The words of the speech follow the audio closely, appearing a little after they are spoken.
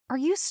Are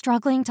you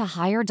struggling to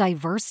hire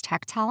diverse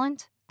tech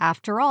talent?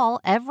 After all,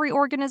 every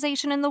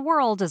organization in the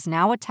world is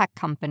now a tech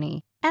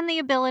company, and the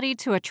ability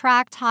to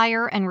attract,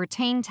 hire, and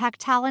retain tech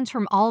talent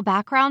from all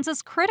backgrounds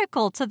is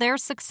critical to their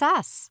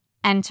success.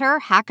 Enter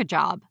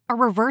HackaJob, a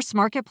reverse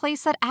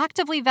marketplace that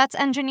actively vets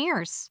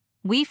engineers.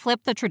 We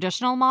flip the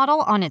traditional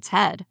model on its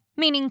head,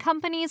 meaning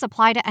companies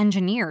apply to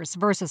engineers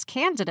versus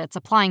candidates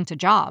applying to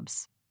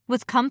jobs,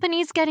 with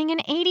companies getting an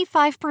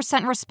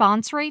 85%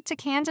 response rate to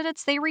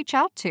candidates they reach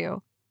out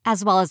to,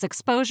 as well as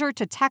exposure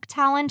to tech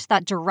talent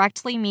that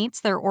directly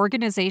meets their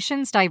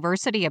organization's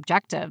diversity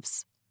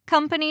objectives.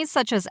 Companies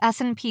such as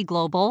S&P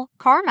Global,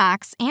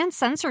 CarMax, and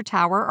Sensor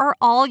Tower are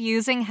all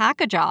using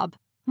HackaJob.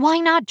 Why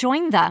not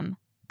join them?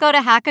 Go to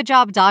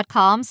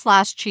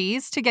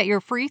hackajob.com/cheese to get your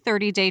free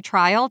 30-day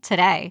trial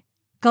today.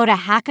 Go to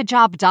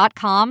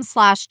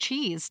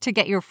hackajob.com/cheese to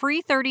get your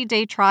free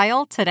 30-day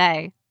trial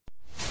today.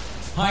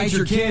 Hide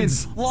your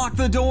kids. Lock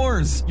the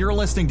doors. You're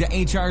listening to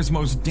HR's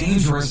most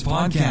dangerous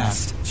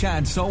podcast.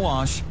 Chad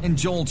Sowash and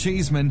Joel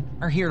Cheeseman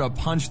are here to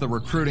punch the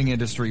recruiting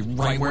industry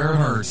right where it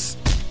hurts.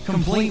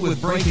 Complete with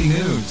breaking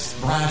news,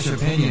 brash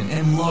opinion,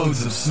 and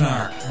loads of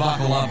snark.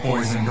 Buckle up,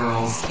 boys and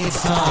girls.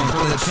 It's time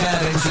for the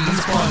Chad and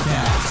Cheese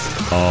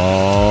Podcast.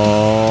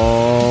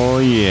 Oh,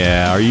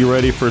 yeah. Are you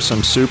ready for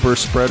some super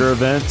spreader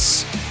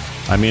events?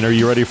 Are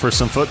you ready for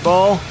some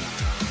football?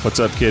 What's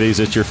up,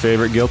 kiddies? It's your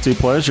favorite guilty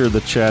pleasure,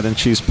 the Chad and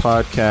Cheese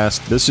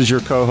Podcast. This is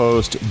your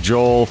co-host,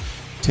 Joel.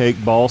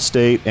 Take Ball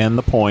State and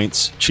the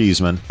points,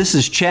 Cheeseman. This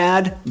is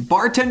Chad.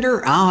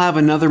 Bartender, I'll have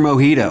another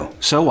mojito.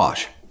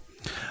 Sowash.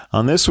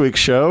 On this week's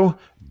show,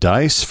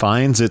 Dice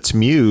finds its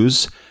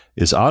muse.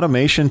 Is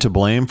automation to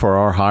blame for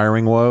our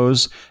hiring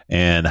woes?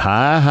 And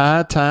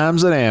high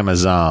times at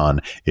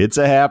Amazon. It's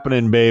a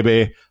happening,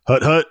 baby.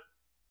 Hut, hut.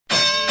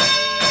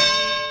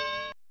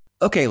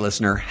 Okay,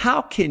 listener,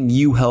 how can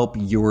you help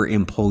your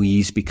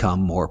employees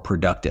become more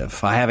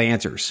productive? I have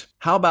answers.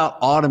 How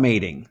about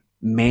automating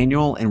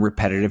manual and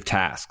repetitive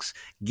tasks,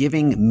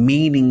 giving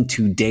meaning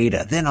to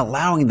data, then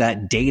allowing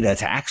that data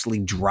to actually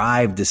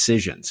drive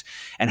decisions?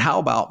 And how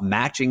about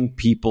matching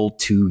people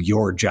to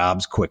your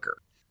jobs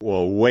quicker?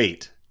 Well,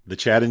 wait. The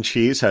Chad and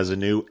Cheese has a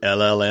new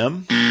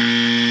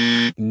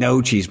LLM?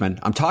 No, Cheeseman.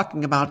 I'm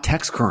talking about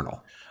TextKernel.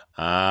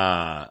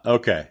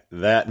 Okay.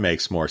 That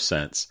makes more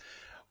sense.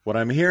 What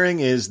I'm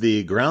hearing is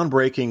the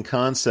groundbreaking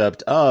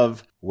concept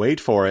of, wait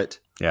for it,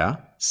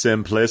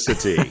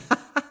 simplicity.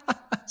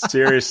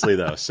 Seriously,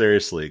 though,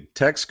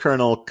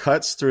 TextKernel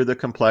cuts through the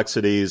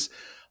complexities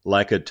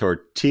like a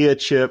tortilla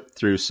chip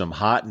through some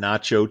hot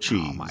nacho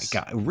cheese. Oh, my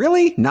God.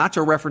 Really?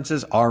 Nacho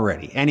references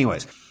already.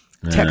 Anyways,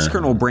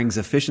 TextKernel brings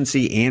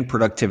efficiency and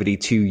productivity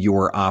to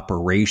your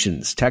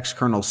operations.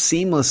 TextKernel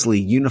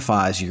seamlessly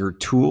unifies your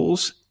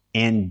tools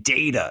and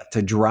data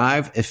to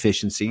drive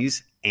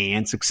efficiencies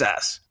and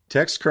success.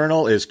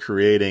 TextKernel is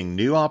creating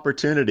new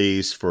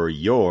opportunities for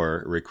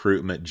your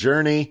recruitment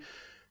journey,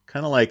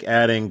 kind of like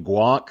adding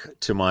guac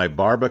to my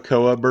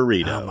barbacoa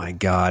burrito. Oh, my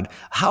God.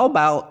 How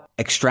about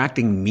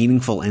extracting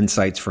meaningful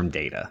insights from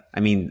data?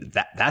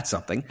 That's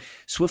something.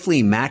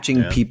 Swiftly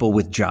matching people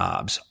with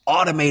jobs,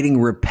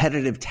 automating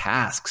repetitive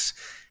tasks.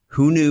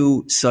 Who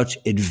knew such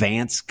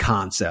advanced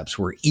concepts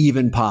were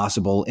even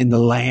possible in the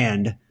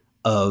land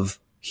of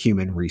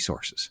human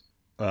resources?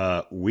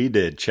 We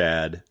did,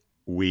 Chad.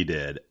 We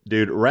did.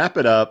 Dude, wrap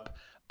it up.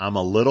 I'm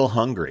a little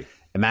hungry.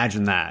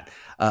 Imagine that.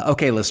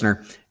 Okay,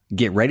 listener,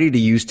 get ready to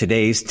use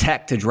today's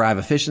tech to drive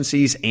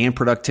efficiencies and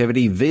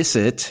productivity.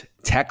 Visit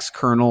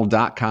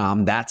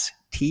textkernel.com. That's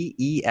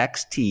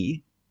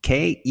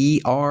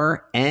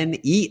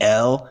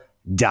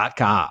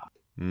TextKernel.com.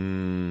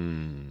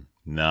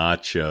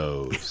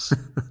 Nachos.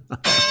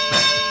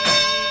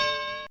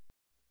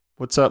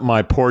 What's up,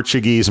 my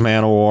Portuguese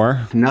man of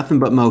war? Nothing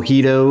but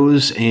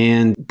mojitos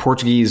and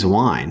Portuguese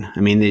wine.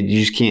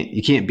 You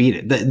can't beat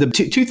it. The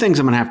two things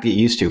I'm going to have to get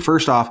used to.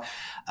 First off,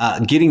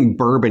 getting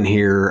bourbon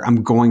here,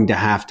 I'm going to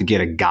have to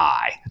get a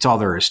guy. That's all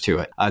there is to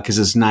it. Because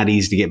it's not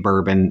easy to get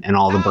bourbon, and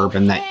all the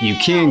bourbon that you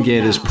can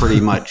get is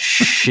pretty much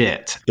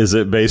shit. Is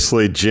it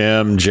basically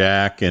Jim,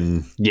 Jack,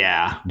 and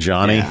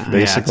Johnny,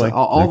 basically? Yeah,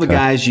 all the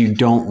guys you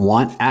don't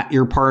want at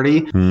your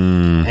party.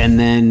 And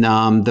then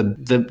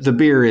the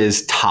beer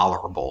is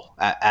tolerable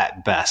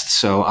at best.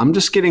 So I'm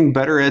just getting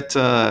better at,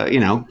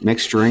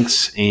 mixed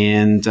drinks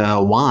and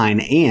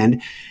wine.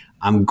 And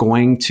I'm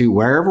going to,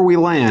 wherever we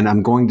land,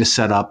 I'm going to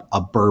set up a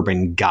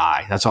bourbon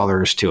guy. That's all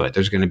there is to it.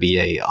 There's going to be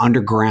a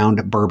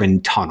underground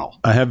bourbon tunnel.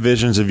 I have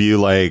visions of you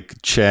like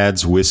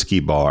Chad's Whiskey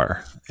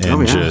Bar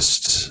and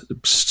just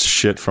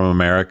shit from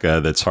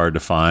America that's hard to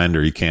find,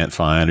 or you can't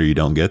find, or you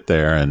don't get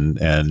there. And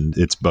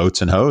it's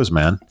boats and hoes,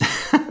 man.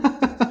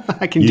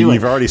 I can do it.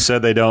 You've already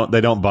said they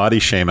don't body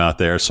shame out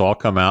there, so I'll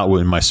come out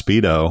with my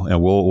Speedo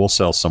and we'll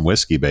sell some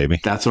whiskey,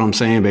 baby. That's what I'm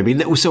saying, baby.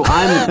 So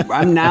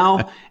I'm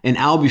now in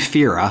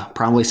Albufeira,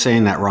 probably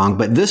saying that wrong,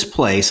 but this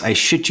place, I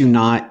shit you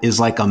not, is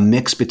like a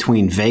mix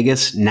between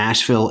Vegas,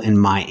 Nashville,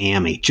 and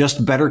Miami.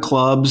 Just better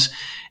clubs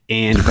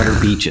and better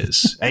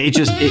beaches.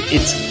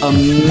 It's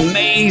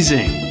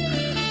amazing.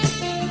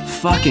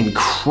 fucking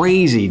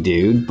crazy,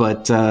 dude.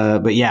 But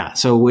yeah,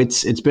 so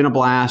it's been a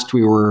blast.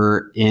 We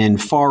were in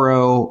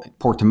Faro,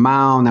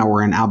 Portimao. Now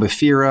we're in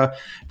Albufeira.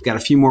 We've got a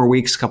few more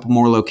weeks, a couple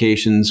more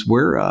locations.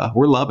 We're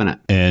loving it.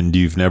 And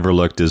you've never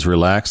looked as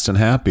relaxed and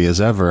happy as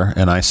ever,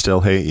 and I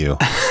still hate you.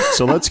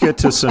 So let's get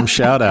to some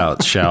shout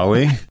outs, shall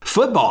we?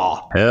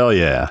 Football. Hell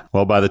yeah.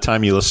 Well, by the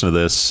time you listen to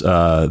this,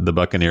 the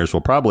Buccaneers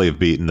will probably have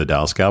beaten the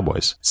Dallas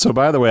Cowboys. So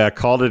by the way, I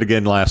called it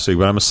again last week,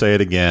 but I'm going to say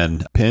it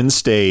again. Ball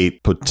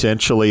State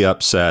potentially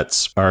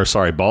upsets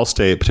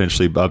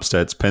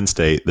Penn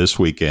State this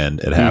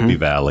weekend at Happy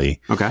Valley.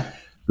 Okay.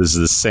 This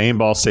is the same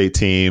Ball State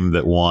team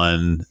that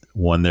won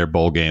their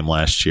bowl game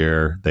last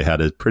year. They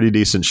had a pretty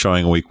decent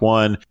showing in week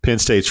 1. Penn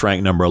State's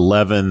ranked number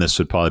 11. This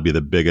would probably be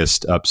the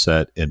biggest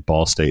upset in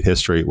Ball State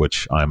history,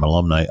 which I'm an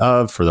alumni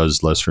of, for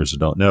those listeners who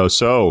don't know.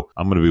 So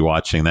I'm going to be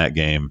watching that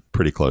game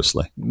pretty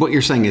closely. What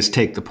you're saying is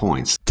take the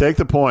points. Take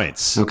the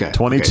points. Okay.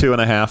 22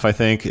 and a half, I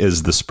think,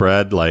 is the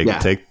spread.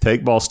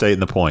 Take Ball State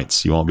and the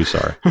points. You won't be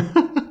sorry.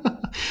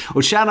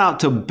 Well, shout out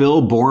to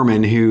Bill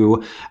Borman,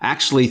 who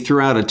actually threw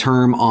out a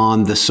term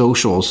on the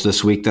socials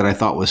this week that I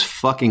thought was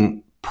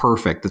fucking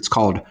perfect. It's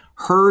called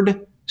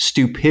herd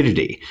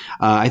stupidity.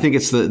 I think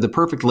it's the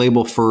perfect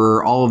label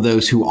for all of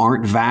those who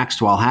aren't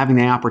vaxxed while having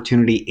the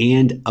opportunity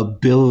and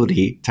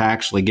ability to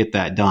actually get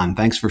that done.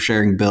 Thanks for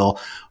sharing, Bill.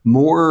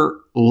 More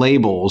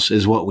labels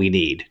is what we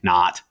need,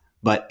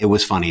 but it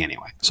was funny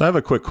anyway. So I have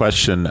a quick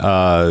question.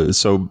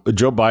 So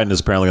Joe Biden is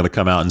apparently going to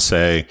come out and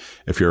say,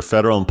 if you're a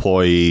federal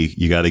employee,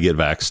 you got to get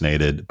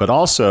vaccinated. But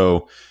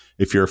also,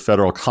 if you're a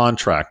federal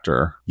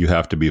contractor, you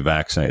have to be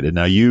vaccinated.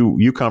 Now,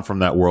 you come from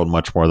that world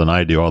much more than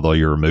I do, although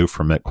you're removed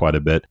from it quite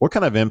a bit. What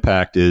kind of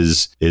impact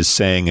is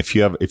saying if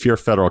you're a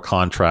federal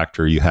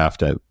contractor, you have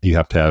to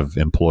have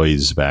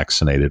employees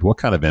vaccinated? What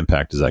kind of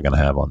impact is that going to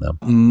have on them?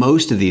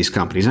 Most of these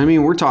companies, I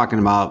mean, we're talking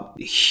about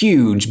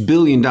huge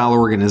billion-dollar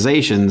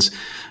organizations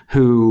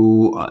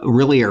who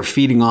really are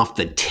feeding off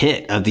the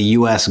tit of the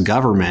U.S.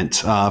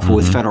 government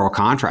with federal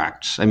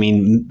contracts. I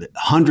mean,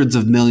 hundreds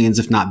of millions,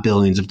 if not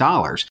billions of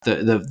dollars.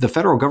 The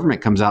federal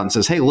government comes out and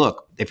says, hey,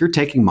 look, if you're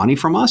taking money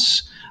from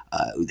us,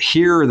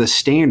 here are the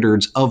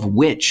standards of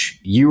which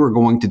you are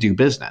going to do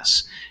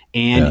business.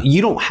 And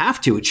you don't have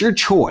to. It's your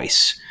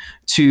choice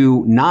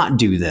to not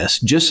do this,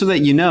 just so that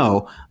you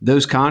know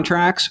those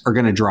contracts are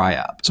going to dry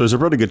up. So there's a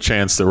really good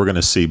chance that we're going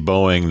to see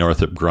Boeing,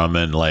 Northrop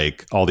Grumman,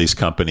 like all these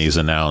companies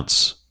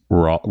announce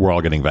we're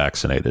all getting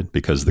vaccinated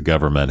because the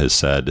government has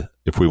said,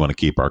 if we want to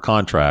keep our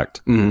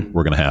contract,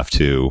 we're going to have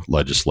to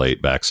legislate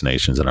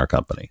vaccinations in our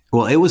company.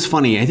 Well, it was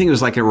funny. I think it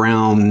was like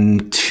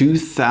around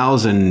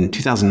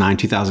 2009,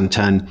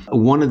 2010.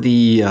 One of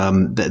the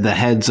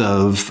heads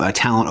of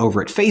talent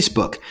over at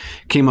Facebook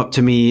came up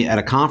to me at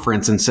a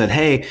conference and said,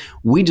 hey,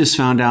 we just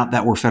found out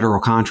that we're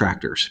federal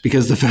contractors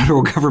because the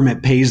federal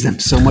government pays them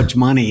so much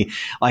money,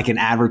 like in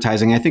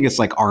advertising. I think it's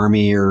like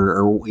Army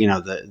or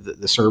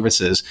the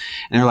services.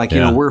 And they're like,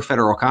 we're a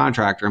federal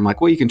contractor. I'm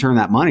like, well, you can turn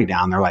that money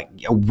down. They're like,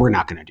 we're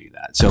not going to do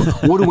that. So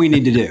what do we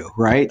need to do?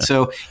 Right.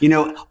 So,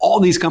 all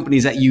these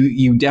companies that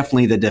you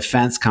definitely the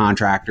defense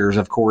contractors,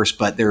 of course,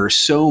 but there are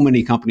so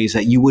many companies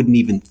that you wouldn't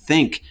even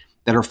think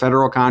that are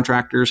federal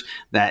contractors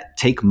that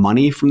take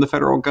money from the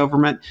federal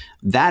government.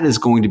 That is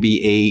going to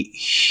be a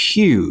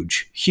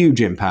huge,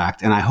 huge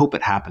impact. And I hope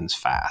it happens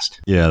fast.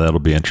 Yeah, that'll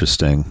be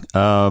interesting.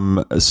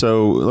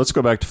 So let's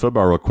go back to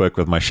football real quick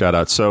with my shout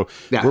out. So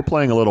we're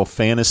playing a little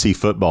fantasy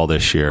football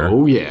this year.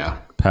 Oh, yeah.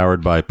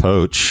 Powered by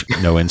Poach.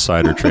 No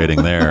insider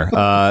trading there.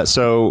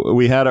 So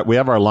we have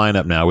our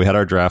lineup now. We had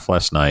our draft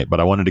last night,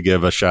 but I wanted to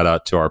give a shout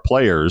out to our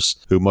players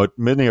who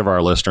many of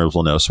our listeners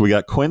will know. So we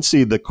got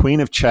Quincy, the queen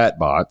of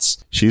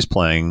chatbots. She's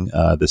playing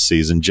this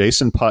season.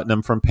 Jason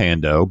Putnam from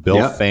Pando,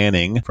 Bill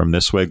Fanning from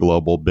This Way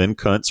Global, Ben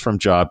Kuntz from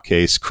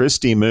Jobcase,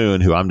 Christy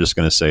Moon, who I'm just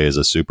going to say is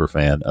a super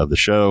fan of the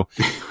show,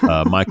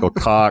 Michael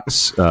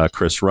Cox,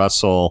 Chris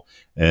Russell,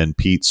 and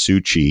Pete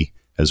Succi,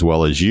 as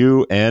well as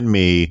you and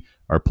me,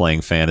 are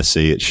playing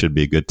fantasy. It should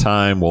be a good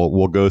time.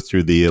 We'll go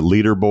through the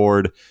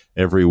leaderboard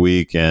every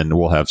week, and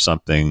we'll have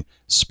something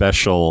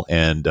special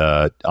and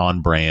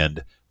on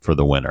brand for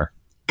the winner.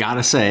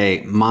 Gotta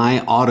say,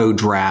 my auto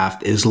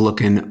draft is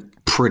looking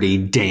pretty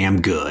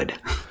damn good.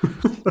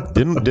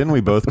 Didn't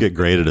we both get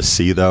graded a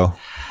C though?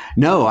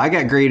 No, I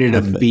got graded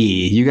a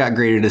B. You got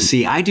graded a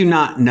C. I do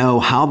not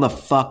know how the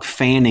fuck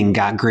Fanning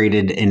got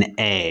graded an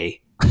A.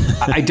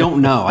 I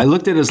don't know. I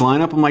looked at his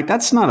lineup. I'm like,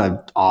 that's not an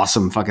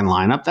awesome fucking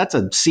lineup. That's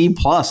a C+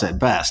 at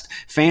best.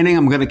 Fanning,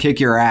 I'm going to kick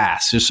your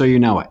ass, just so you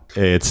know it.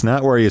 It's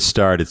not where you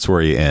start. It's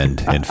where you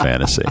end in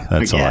fantasy.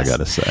 That's all I got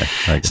to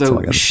say.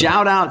 So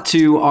shout out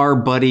to our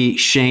buddy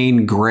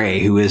Shane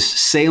Gray, who is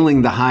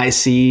sailing the high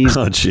seas.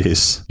 Oh,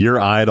 jeez. Your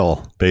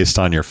idol based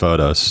on your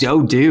photos.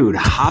 Oh, dude,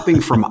 hopping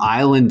from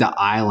island to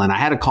island. I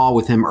had a call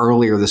with him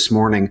earlier this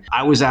morning.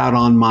 I was out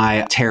on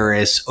my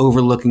terrace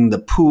overlooking the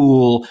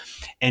pool,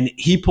 and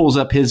he pulls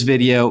up his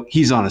video.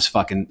 He's on his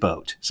fucking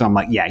boat. So I'm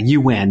like, yeah, you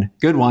win.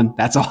 Good one.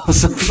 That's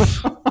awesome.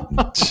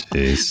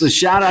 Jeez. So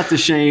shout out to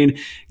Shane.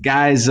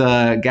 Guys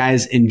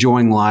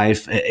enjoying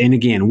life. And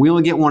again, we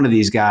only get one of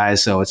these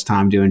guys, so it's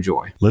time to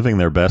enjoy. Living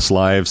their best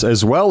lives,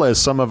 as well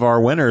as some of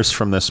our winners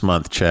from this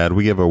month, Chad.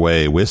 We give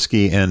away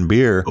whiskey and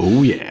beer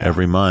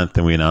every month,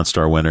 and we announced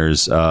our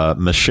winners.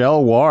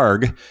 Michelle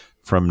Warg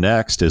from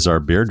Next is our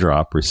beer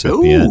drop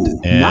recipient.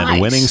 Ooh, and nice.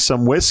 winning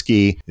some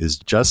whiskey is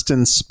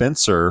Justin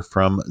Spencer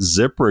from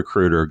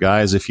ZipRecruiter.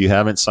 Guys, if you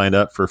haven't signed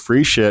up for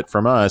free shit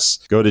from us,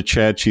 go to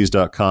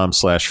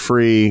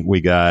chadcheese.com/free.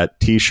 We got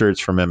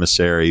t-shirts from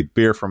Emissary,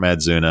 beer from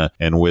Adzuna,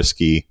 and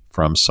whiskey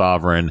from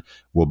Sovereign.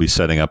 We'll be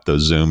setting up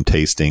those Zoom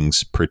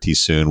tastings pretty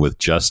soon with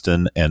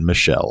Justin and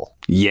Michelle.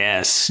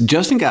 Yes.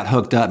 Justin got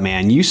hooked up,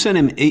 man. You sent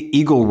him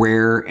Eagle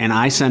Rare, and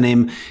I sent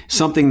him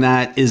something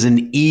that is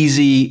an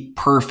easy,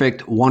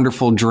 perfect,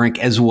 wonderful drink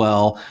as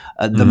well.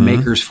 The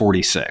Maker's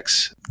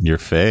 46. Your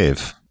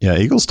fave. Yeah,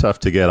 Eagle's tough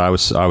to get. I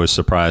was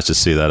surprised to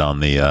see that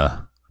on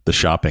the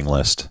shopping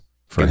list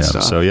for him.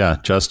 Stuff. So yeah,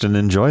 Justin,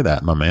 enjoy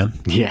that, my man.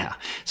 Yeah.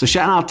 So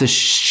shout out to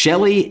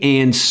Shelly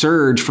and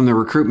Serge from the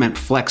Recruitment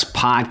Flex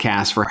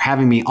podcast for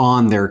having me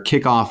on their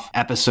kickoff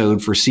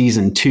episode for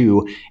season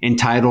 2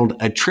 entitled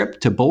A Trip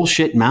to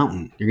Bullshit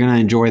Mountain. You're going to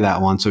enjoy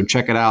that one. So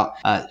check it out.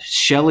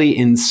 Shelly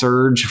and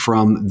Serge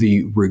from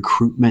the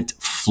Recruitment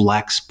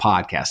Flex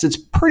podcast. It's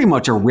pretty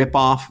much a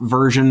ripoff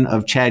version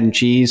of Chad and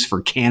Cheese for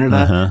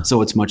Canada.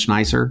 So it's much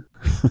nicer.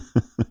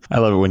 I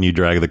love it when you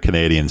drag the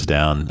Canadians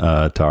down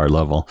to our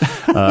level.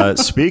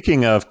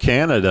 Speaking of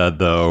Canada,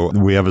 though,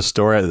 we have a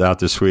story out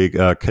this week.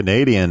 A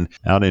Canadian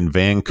out in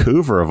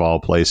Vancouver, of all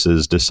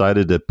places,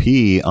 decided to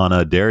pee on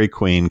a Dairy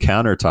Queen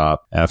countertop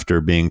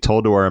after being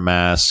told to wear a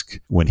mask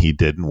when he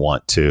didn't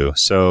want to.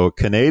 So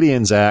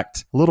Canadians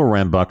act a little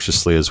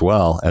rambunctiously as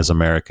well as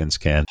Americans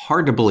can.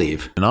 Hard to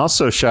believe. And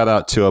also shout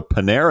out to a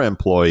Panera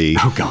employee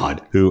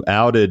who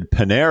outed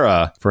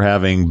Panera for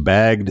having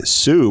bagged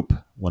soup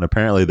when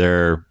apparently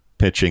they're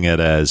pitching it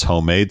as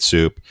homemade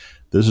soup.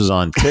 This was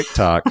on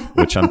TikTok,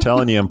 which I'm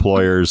telling you,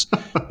 employers,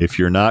 if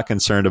you're not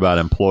concerned about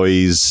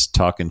employees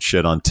talking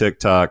shit on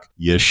TikTok,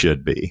 you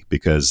should be,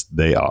 because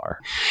they are.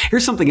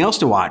 Here's something else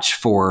to watch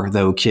for,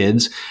 though,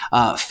 kids.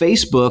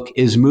 Facebook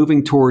is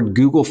moving toward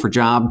Google for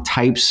Job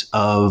types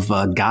of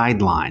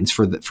guidelines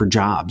for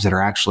jobs that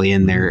are actually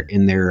in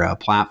their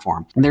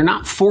platform. And they're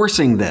not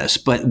forcing this,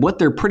 but what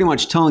they're pretty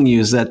much telling you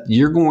is that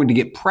you're going to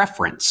get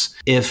preference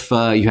if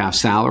you have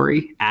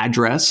salary,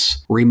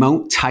 address,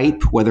 remote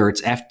type, whether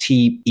it's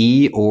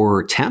FTE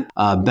or temp,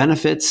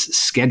 benefits,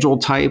 schedule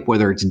type,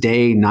 whether it's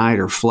day, night,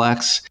 or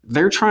flex.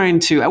 They're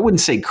trying to, I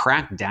wouldn't say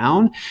crack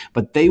down,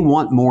 but they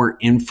want more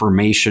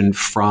information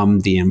from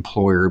the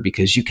employer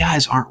because you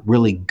guys aren't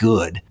really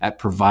good at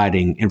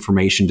providing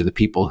information to the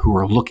people who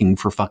are looking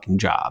for fucking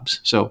jobs.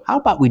 So how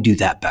about we do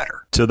that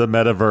better? To the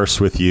metaverse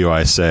with you,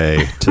 I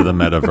say, to the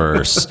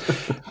metaverse.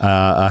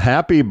 A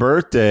happy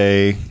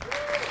birthday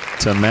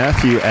to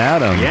Matthew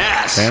Adam.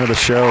 Yes. Fan of the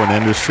show,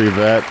 an industry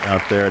vet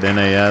out there at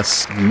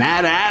NAS.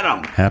 Matt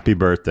Adam. Happy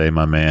birthday,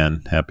 my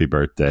man. Happy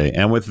birthday.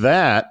 And with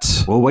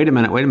that... Well, wait a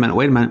minute.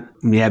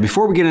 Yeah,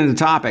 before we get into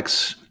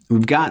topics,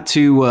 we've got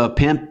to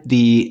pimp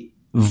the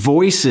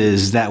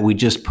voices that we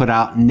just put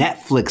out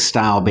Netflix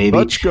style, baby.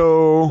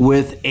 Butchko.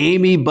 With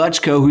Amy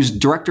Butchko, who's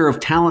Director of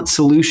Talent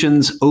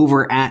Solutions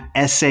over at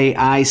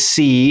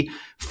SAIC.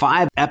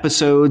 5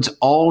 episodes,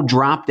 all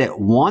dropped at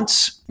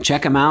once.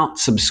 Check them out.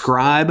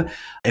 Subscribe.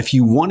 If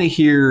you want to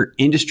hear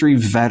industry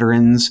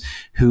veterans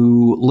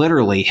who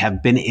literally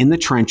have been in the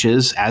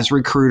trenches as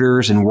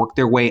recruiters and worked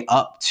their way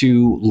up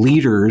to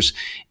leaders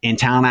in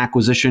talent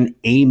acquisition,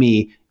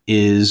 Amy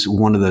is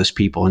one of those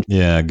people.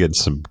 Yeah, get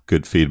some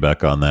good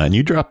feedback on that. And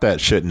you dropped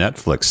that shit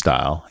Netflix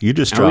style. You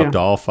just dropped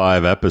all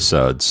 5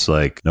 episodes.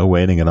 Like, no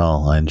waiting at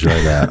all. I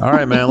enjoy that. All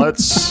right, man,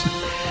 let's...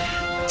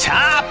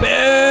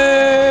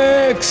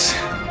 Topics!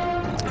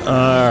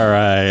 All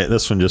right.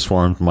 This one just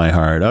warmed my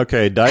heart.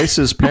 Okay.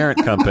 Dice's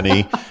parent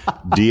company,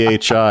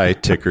 DHI,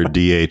 ticker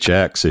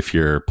DHX, if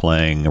you're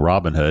playing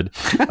Robinhood,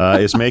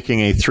 is making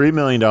a $3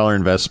 million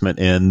investment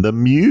in The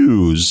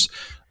Muse,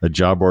 a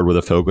job board with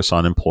a focus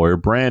on employer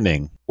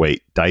branding.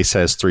 Wait, Dice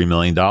has $3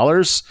 million?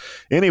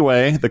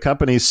 Anyway, the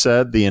company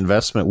said the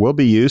investment will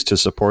be used to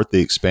support the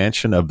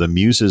expansion of the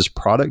Muse's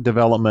product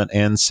development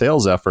and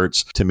sales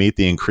efforts to meet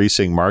the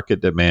increasing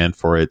market demand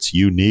for its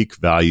unique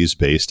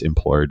values-based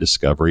employer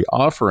discovery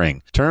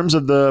offering. Terms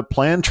of the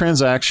planned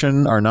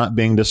transaction are not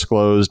being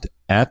disclosed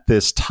at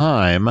this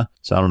time.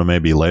 So I don't know,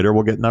 maybe later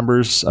we'll get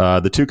numbers.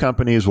 The two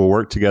companies will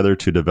work together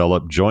to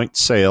develop joint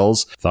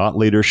sales, thought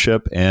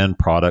leadership, and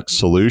product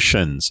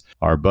solutions.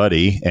 Our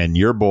buddy and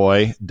your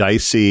boy,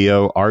 Dice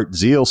CEO Art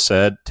Zeal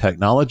said,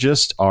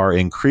 technologists are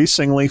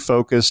increasingly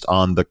focused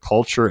on the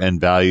culture and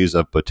values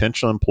of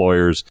potential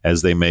employers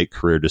as they make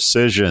career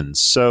decisions.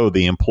 So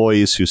the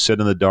employees who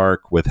sit in the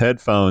dark with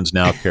headphones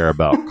now care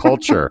about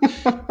culture.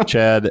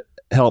 Chad,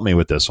 help me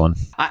with this one.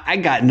 I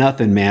got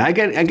nothing, man. I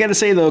got to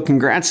say, though,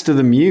 congrats to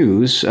the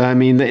Muse. I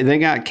mean, they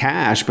got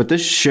cash, but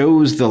this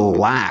shows the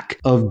lack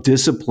of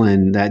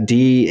discipline that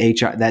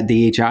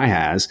DHI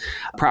has.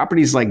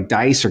 Properties like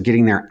Dice are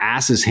getting their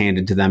asses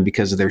handed to them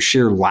because of their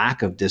sheer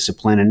lack of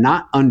discipline and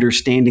not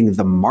understanding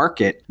the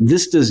market.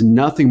 This does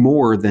nothing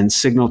more than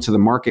signal to the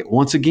market.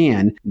 Once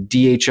again,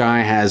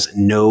 DHI has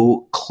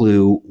no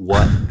clue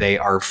what they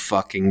are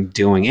fucking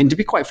doing. And to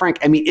be quite frank,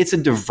 I mean, it's a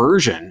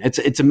diversion.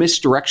 It's a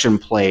misdirection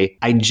play.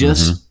 I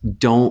just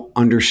don't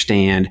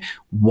understand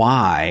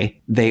why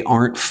they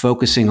aren't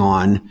focusing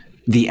on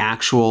the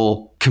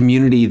actual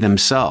community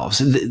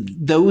themselves.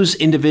 Those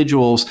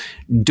individuals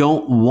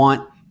don't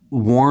want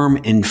warm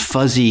and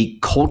fuzzy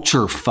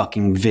culture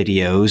fucking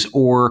videos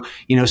or,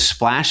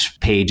 splash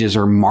pages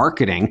or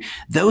marketing.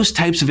 Those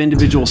types of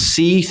individuals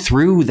see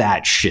through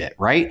that shit,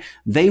 right?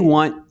 They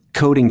want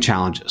coding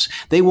challenges.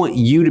 They want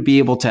you to be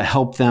able to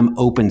help them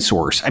open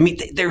source. I mean,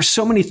 there's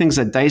so many things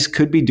that Dice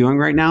could be doing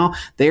right now.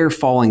 They are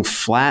falling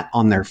flat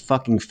on their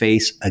fucking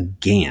face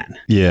again.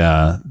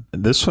 Yeah.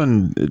 This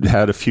one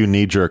had a few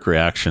knee-jerk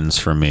reactions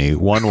from me.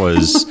 One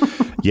was,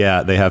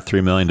 yeah, they have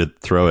 $3 million to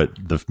throw at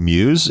the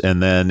Muse.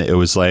 And then it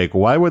was like,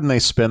 why wouldn't they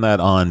spend that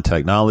on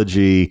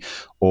technology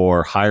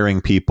or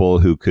hiring people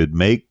who could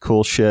make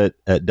cool shit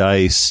at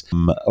Dice,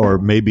 or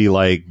maybe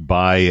like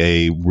buy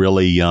a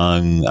really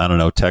young, I don't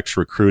know, text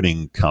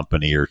recruiting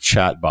company or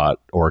chatbot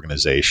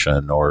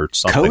organization or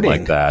something Coding.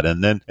 like that.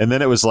 And then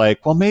it was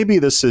like, well, maybe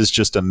this is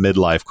just a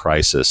midlife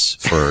crisis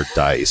for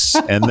Dice.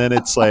 And then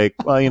it's like,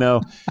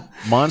 well,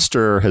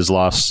 Monster has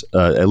lost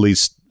at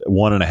least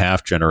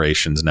 1.5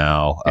 generations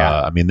now.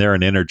 Yeah. I mean, they're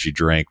an energy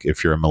drink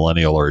if you're a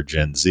millennial or a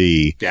Gen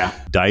Z. Yeah.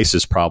 Dice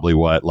is probably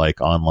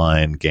like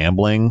online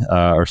gambling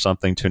or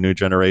something to a new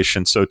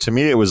generation. So to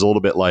me, it was a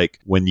little bit like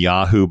when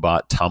Yahoo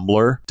bought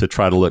Tumblr to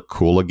try to look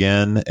cool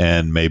again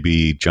and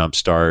maybe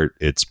jumpstart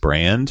its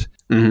brand.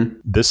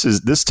 Mm-hmm.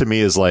 This to me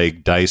is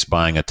like Dice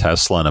buying a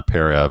Tesla and a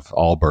pair of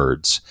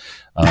Allbirds.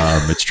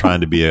 It's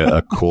trying to be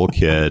a cool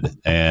kid,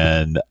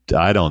 and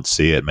I don't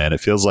see it, man.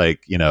 It feels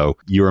like,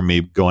 you or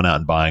me going out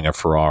and buying a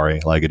Ferrari.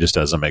 Like, it just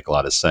doesn't make a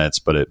lot of sense,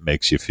 but it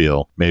makes you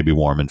feel maybe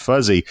warm and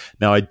fuzzy.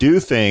 Now, I do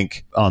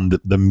think on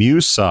the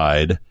Muse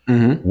side,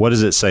 what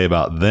does it say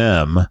about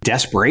them?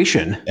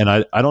 Desperation. And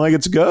I don't think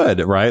it's good,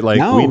 right? Like,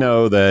 No. we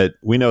know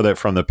that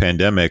from the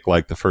pandemic,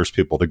 like the first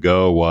people to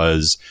go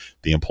was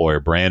the employer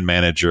brand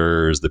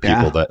managers, the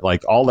people that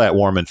like all that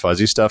warm and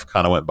fuzzy stuff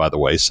kind of went by the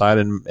wayside.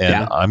 And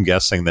I'm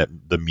guessing that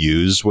the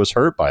Muse was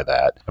hurt by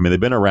that. I mean, they've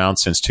been around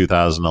since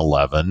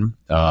 2011.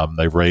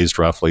 They've raised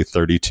roughly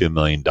 $32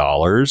 million.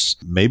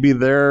 Maybe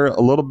they're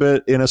a little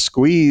bit in a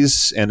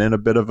squeeze and in a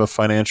bit of a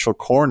financial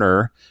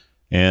corner.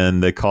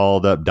 And they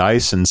called up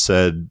Dice and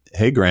said,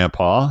 "Hey,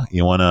 Grandpa,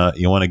 you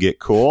wanna get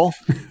cool?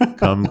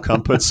 Come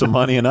put some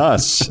money in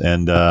us,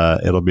 and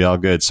it'll be all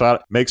good." So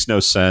it makes no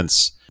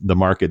sense. The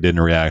market didn't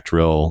react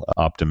real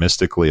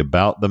optimistically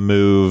about the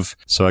move.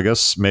 So I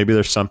guess maybe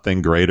there's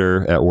something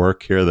greater at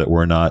work here that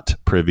we're not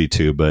privy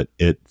to, but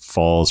it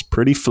falls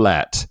pretty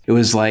flat. It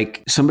was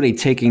like somebody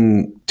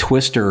taking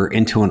Twister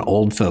into an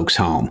old folks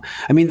home.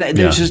 I mean,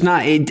 there's just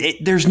not,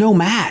 there's no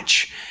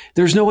match.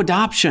 There's no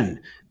adoption.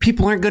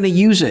 People aren't going to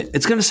use it.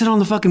 It's going to sit on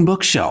the fucking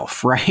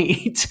bookshelf,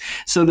 right?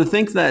 So to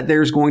think that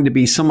there's going to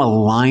be some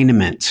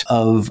alignment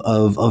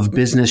of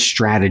business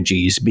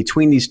strategies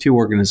between these two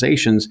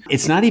organizations,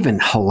 it's not even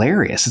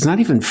hilarious. It's not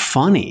even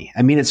funny.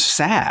 I mean, it's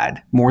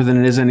sad more than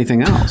it is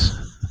anything else.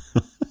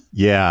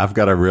 Yeah, I've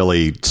got to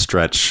really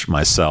stretch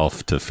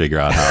myself to figure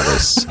out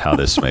how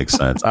this makes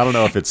sense. I don't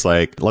know if it's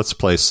like, let's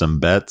place some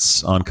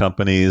bets on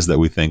companies that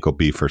we think will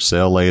be for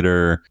sale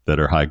later that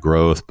are high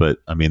growth. But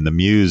I mean, the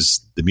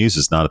Muse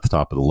is not at the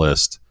top of the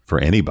list for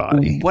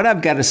anybody. What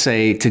I've got to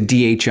say to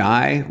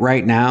DHI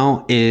right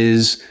now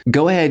is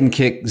go ahead and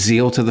kick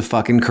Zeal to the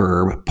fucking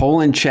curb,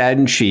 pull in Chad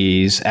and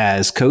Cheese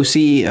as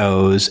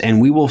co-CEOs, and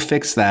we will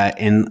fix that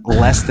in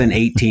less than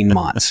 18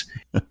 months.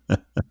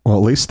 Well,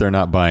 at least they're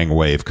not buying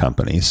wave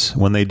companies.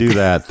 When they do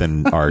that,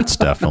 then Art's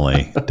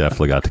definitely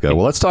got to go.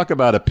 Well, let's talk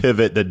about a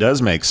pivot that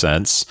does make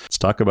sense. Let's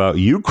talk about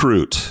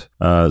Ucruit.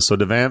 So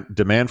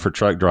demand for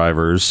truck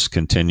drivers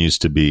continues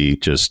to be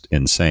just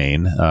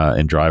insane,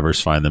 and drivers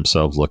find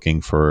themselves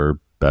looking for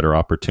better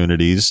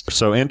opportunities.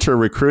 So enter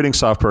recruiting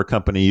software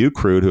company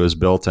Ucruit, who has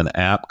built an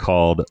app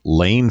called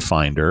Lane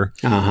Finder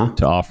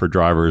to offer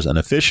drivers an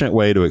efficient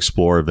way to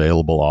explore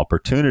available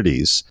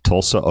opportunities.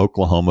 Tulsa,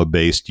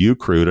 Oklahoma-based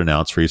Ucruit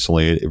announced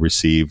recently it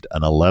received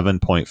an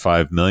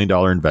 $11.5 million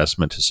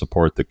investment to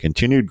support the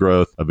continued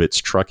growth of its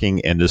trucking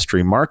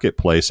industry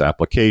marketplace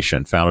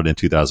application. Founded in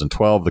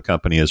 2012, the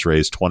company has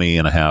raised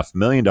 $20.5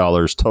 million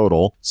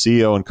total.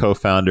 CEO and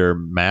co-founder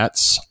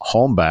Mats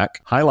Holmbach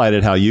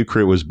highlighted how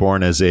Ucruit was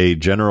born as a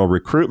general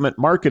recruitment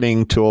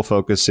marketing tool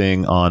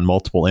focusing on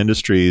multiple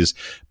industries,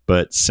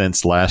 but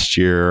since last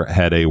year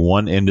had a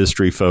one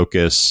industry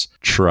focus,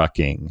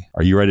 trucking.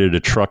 Are you ready to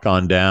truck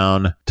on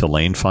down to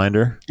Lane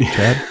Finder,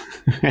 Chad?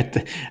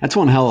 That's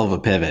one hell of a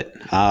pivot.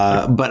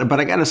 But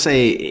I got to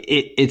say,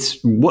 it's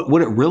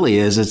what it really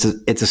is.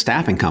 It's a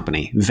staffing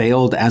company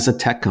veiled as a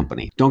tech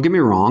company. Don't get me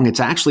wrong. It's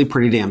actually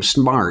pretty damn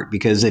smart,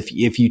 because if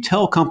you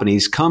tell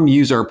companies, come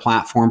use our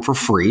platform for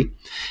free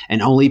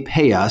and only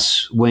pay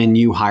us when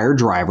you hire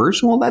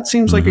drivers, well, that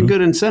seems like a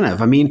good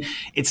incentive. I mean,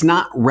 it's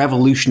not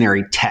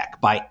revolutionary tech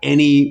by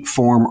any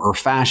form or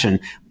fashion,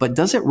 but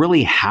does it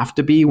really have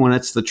to be when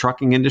it's the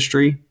trucking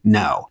industry?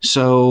 No.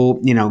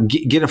 So,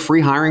 get a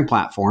free hiring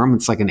platform.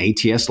 It's like an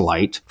ATS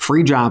Lite,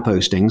 free job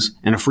postings,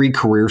 and a free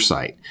career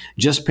site.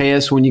 Just pay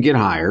us when you get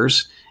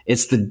hires.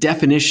 It's the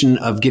definition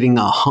of getting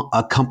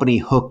a company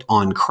hooked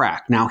on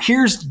crack. Now,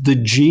 here's the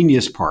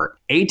genius part.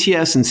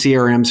 ATS and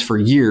CRMs for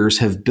years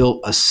have built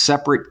a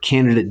separate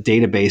candidate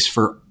database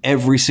for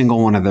every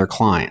single one of their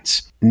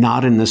clients.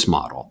 Not in this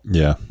model.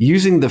 Yeah.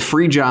 Using the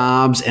free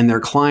jobs and their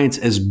clients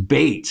as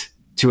bait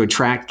to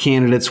attract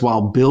candidates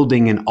while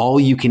building an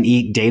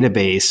all-you-can-eat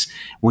database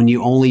when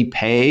you only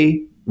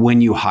pay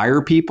when you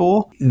hire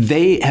people,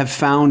 they have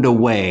found a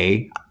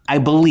way, I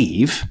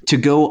believe, to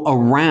go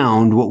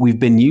around what we've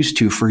been used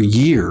to for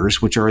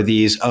years, which are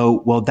these,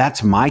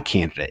 that's my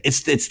candidate.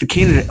 It's the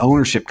candidate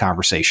ownership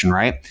conversation,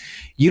 right?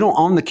 You don't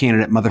own the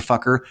candidate,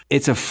 motherfucker.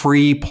 It's a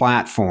free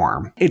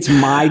platform. It's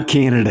my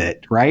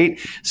candidate, right?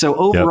 So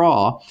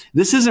overall,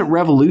 This isn't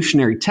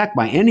revolutionary tech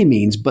by any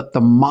means, but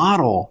the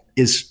model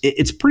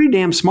it's pretty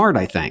damn smart,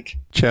 I think.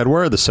 Chad,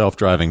 where are the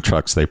self-driving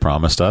trucks they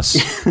promised us?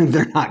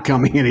 They're not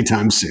coming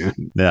anytime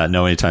soon. Yeah,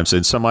 no, anytime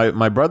soon. So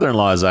my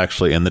brother-in-law is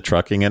actually in the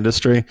trucking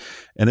industry,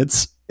 and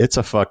it's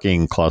a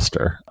fucking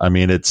cluster. I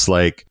mean, it's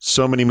like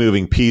so many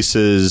moving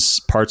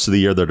pieces, parts of the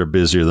year that are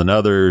busier than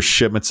others,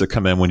 shipments that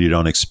come in when you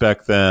don't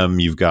expect them.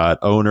 You've got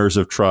owners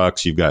of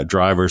trucks. You've got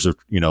drivers of,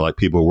 like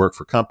people who work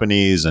for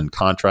companies and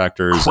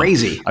contractors.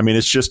 Crazy. I mean,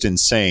 it's just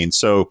insane.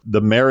 So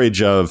the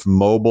marriage of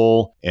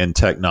mobile and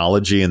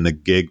technology and the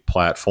gig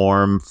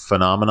platform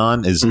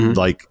phenomenon is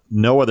like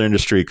no other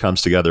industry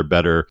comes together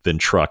better than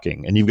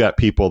trucking. And you've got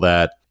people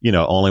that,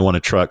 only want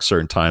to truck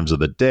certain times of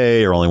the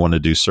day, or only want to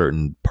do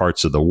certain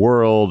parts of the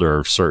world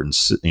or certain,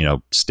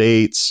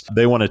 states.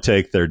 They want to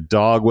take their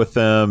dog with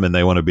them, and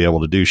they want to be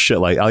able to do shit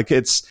like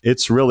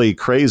it's really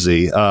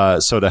crazy.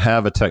 So to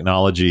have a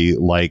technology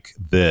like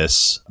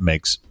this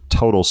makes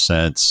total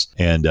sense.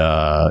 And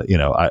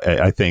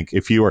I think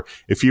if we were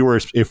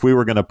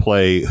going to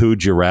play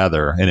Who'd You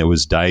Rather, and it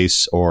was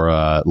dice or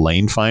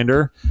Lane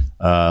Finder,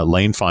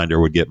 Lane Finder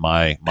would get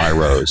my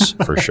rose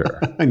for sure.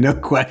 No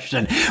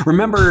question.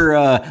 Remember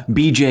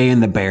BJ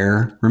and the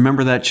Bear?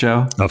 Remember that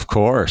show? Of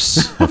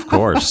course.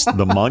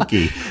 The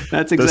monkey.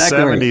 That's exactly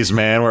the 70s, right.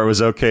 Man, where it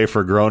was okay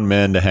for grown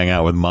men to hang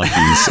out with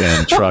monkeys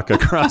and truck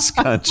across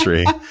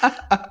country.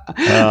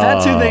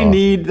 That's who they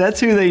need. That's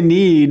who they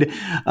need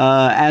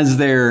as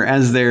their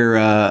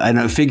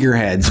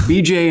figureheads.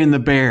 BJ and the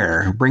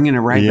Bear, bringing it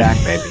right back,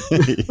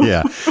 baby.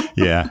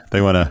 Yeah.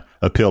 They want to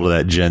appeal to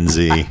that Gen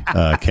Z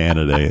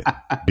candidate,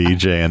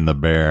 BJ and the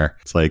Bear.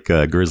 It's like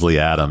Grizzly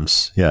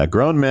Adams. Yeah,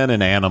 grown men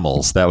and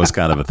animals. That was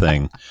kind of a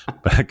thing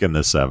back in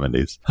the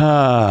 70s.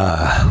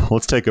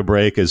 Let's take a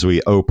break as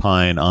we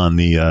opine on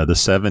the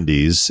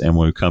 70s, and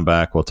when we come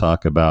back, we'll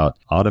talk about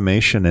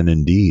automation and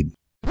Indeed.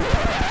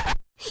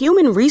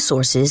 Human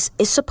resources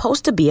is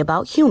supposed to be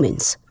about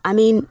humans. I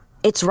mean,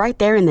 it's right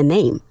there in the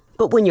name.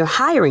 But when your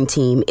hiring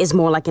team is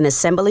more like an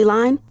assembly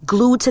line,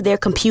 glued to their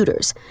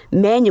computers,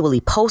 manually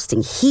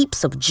posting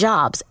heaps of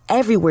jobs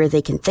everywhere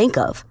they can think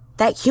of,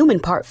 that human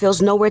part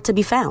feels nowhere to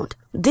be found.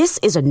 This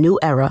is a new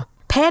era.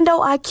 Pando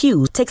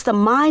IQ takes the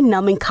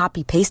mind-numbing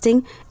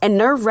copy-pasting and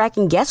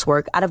nerve-wracking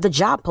guesswork out of the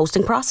job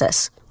posting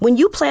process. When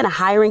you plan a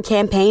hiring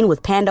campaign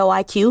with Pando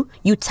IQ,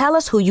 you tell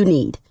us who you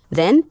need.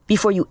 Then,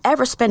 before you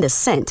ever spend a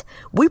cent,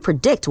 we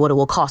predict what it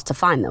will cost to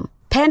find them.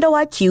 Pando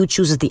IQ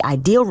chooses the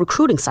ideal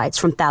recruiting sites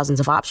from thousands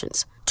of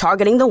options,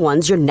 targeting the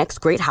ones your next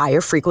great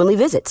hire frequently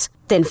visits,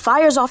 then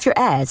fires off your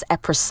ads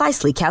at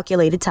precisely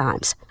calculated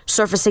times,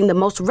 surfacing the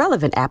most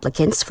relevant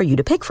applicants for you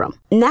to pick from.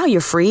 Now you're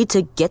free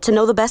to get to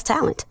know the best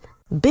talent,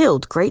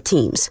 build great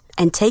teams,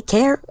 and take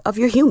care of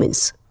your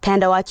humans.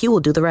 Pando IQ will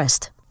do the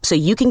rest, so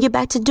you can get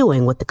back to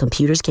doing what the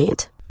computers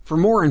can't. For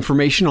more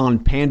information on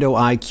Pando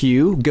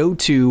IQ, go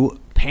to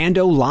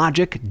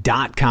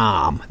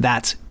pandologic.com.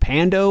 That's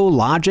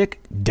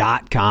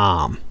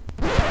pandologic.com.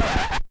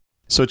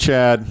 So,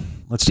 Chad,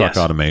 let's talk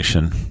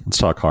automation. Let's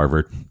talk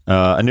Harvard.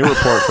 A new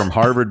report from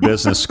Harvard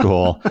Business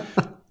School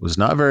was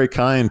not very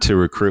kind to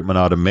recruitment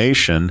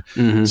automation,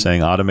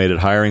 saying automated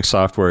hiring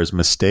software is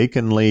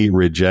mistakenly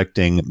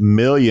rejecting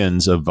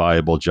millions of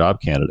viable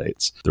job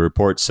candidates. The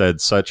report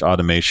said such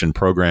automation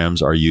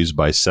programs are used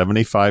by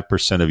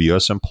 75% of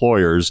U.S.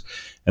 employers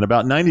And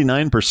about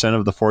 99%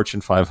 of the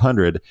Fortune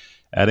 500,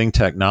 adding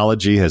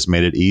technology has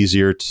made it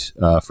easier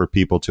for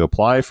people to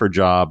apply for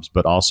jobs,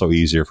 but also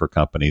easier for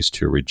companies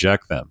to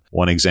reject them.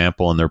 One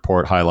example in the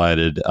report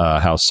highlighted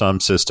how some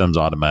systems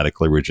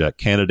automatically reject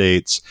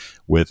candidates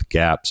with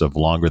gaps of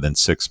longer than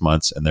 6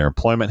 months in their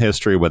employment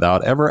history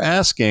without ever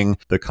asking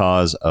the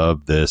cause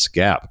of this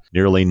gap.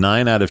 Nearly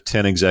 9 out of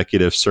 10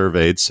 executives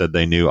surveyed said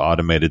they knew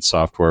automated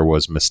software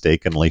was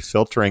mistakenly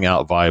filtering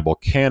out viable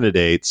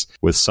candidates,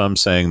 with some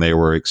saying they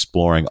were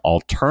exploring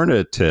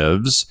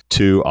alternatives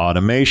to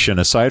automation.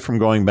 Aside from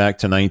going back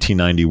to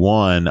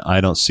 1991,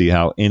 I don't see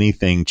how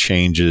anything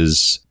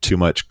changes too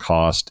much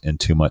cost and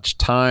too much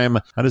time.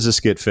 How does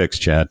this get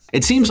fixed, Chad?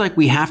 It seems like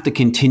we have to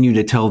continue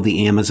to tell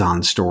the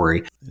Amazon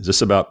story. Is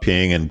this about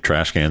peeing in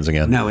trash cans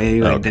again? No,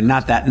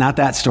 not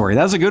that story.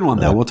 That was a good one,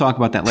 though. We'll talk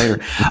about that later.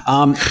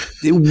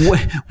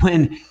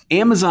 When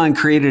Amazon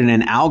created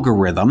an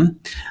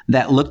algorithm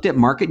that looked at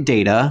market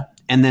data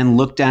and then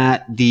looked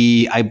at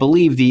the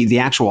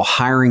actual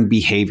hiring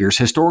behaviors,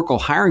 historical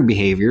hiring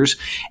behaviors,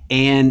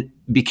 and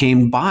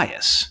became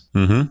biased.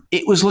 Mm-hmm.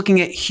 It was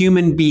looking at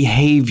human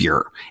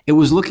behavior. It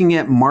was looking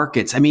at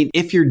markets. I mean,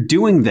 if you're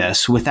doing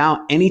this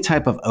without any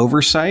type of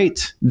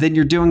oversight, then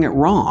you're doing it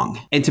wrong.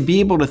 And to be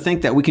able to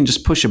think that we can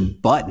just push a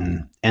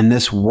button and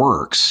this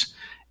works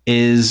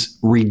is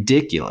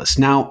ridiculous.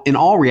 Now, in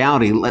all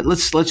reality,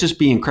 let's just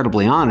be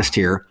incredibly honest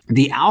here.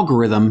 The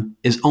algorithm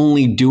is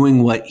only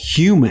doing what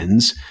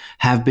humans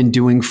have been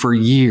doing for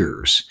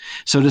years.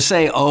 So to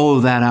say, oh,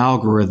 that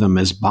algorithm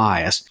is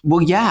biased.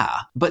 Well, yeah,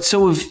 but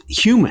so have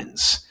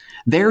humans.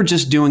 They're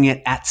just doing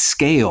it at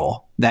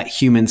scale that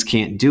humans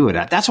can't do it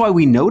at. That's why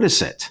we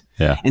notice it.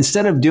 Yeah.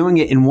 Instead of doing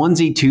it in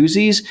onesie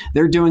twosies,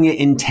 they're doing it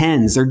in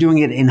tens. They're doing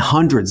it in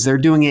hundreds. They're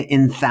doing it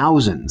in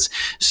thousands.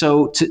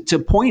 So to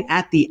point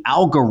at the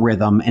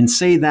algorithm and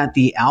say that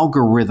the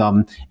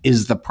algorithm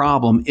is the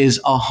problem is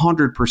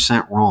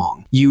 100%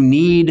 wrong. You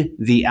need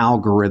the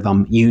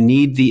algorithm. You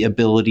need the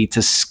ability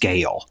to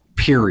scale.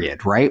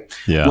 Period, right?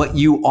 Yeah. What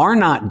you are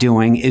not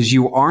doing is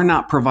you are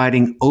not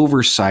providing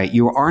oversight.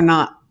 You are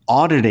not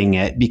auditing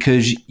it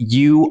because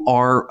you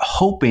are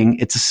hoping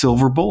it's a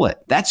silver bullet.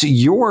 That's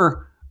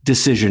your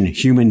decision,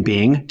 human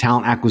being,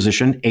 talent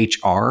acquisition,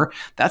 HR.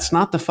 That's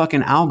not the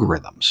fucking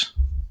algorithms.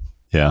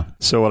 Yeah.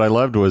 So what I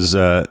loved was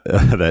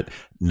that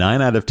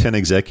 9 out of 10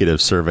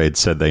 executives surveyed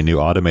said they knew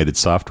automated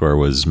software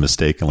was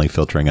mistakenly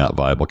filtering out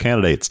viable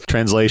candidates.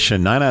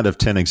 Translation, 9 out of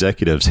 10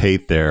 executives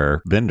hate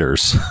their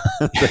vendors.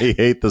 They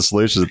hate the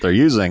solutions that they're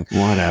using.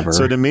 Whatever.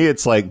 So to me,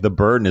 it's like the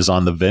burden is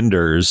on the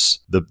vendors,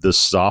 the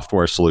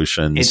software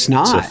solutions it's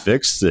not. To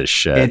fix this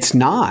shit. It's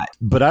not.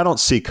 But I don't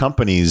see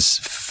companies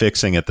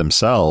fixing it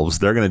themselves.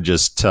 They're going to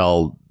just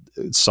tell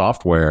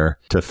software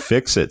to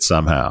fix it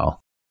somehow.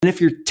 And if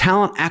your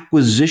talent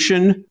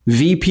acquisition,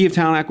 VP of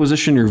talent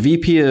acquisition or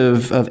VP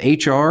of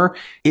HR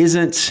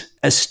isn't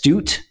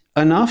astute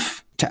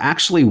enough to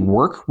actually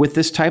work with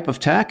this type of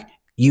tech,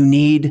 you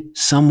need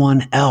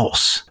someone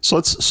else. So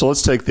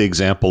let's take the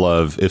example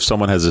of if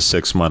someone has a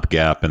 6-month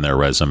gap in their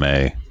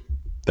resume,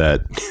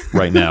 that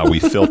right now we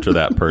filter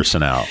that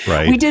person out,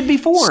 right? We did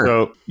before.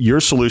 So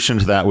your solution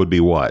to that would be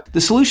what? The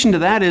solution to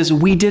that is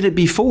we did it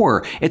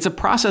before. It's a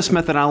process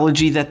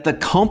methodology that the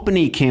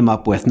company came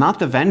up with, not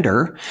the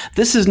vendor.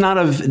 This is not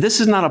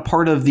a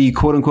part of the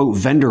quote unquote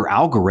vendor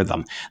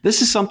algorithm.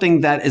 This is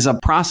something that is a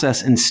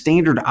process and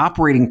standard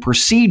operating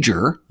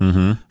procedure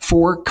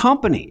for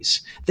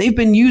companies. They've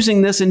been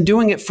using this and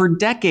doing it for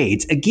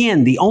decades.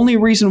 Again, the only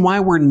reason why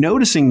we're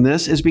noticing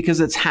this is because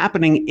it's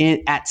happening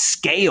at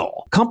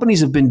scale. Companies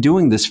have been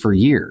doing this for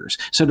years.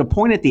 So to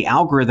point at the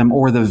algorithm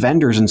or the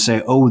vendors and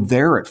say, oh,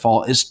 they're at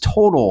fault is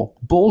total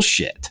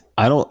bullshit.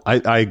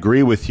 I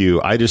agree with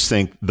you. I just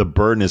think the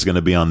burden is going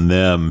to be on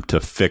them to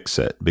fix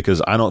it, because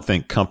I don't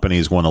think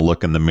companies want to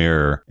look in the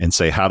mirror and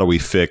say, how do we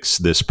fix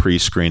this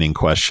pre-screening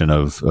question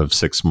of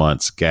 6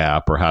 months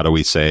gap? Or how do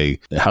we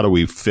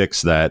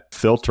fix that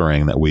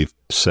filtering that we've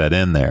set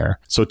in there?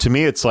 So to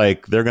me, it's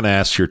like they're going to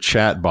ask your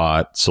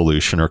chatbot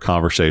solution or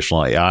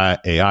conversational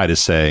AI to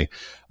say,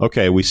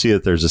 okay, we see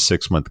that there's a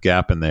 6-month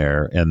gap in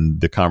there. And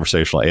the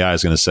conversational AI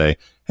is going to say,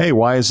 hey,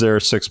 why is there a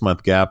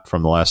 6-month gap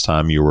from the last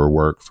time you were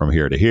worked from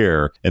here to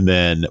here? And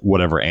then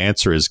whatever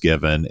answer is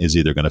given is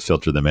either going to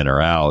filter them in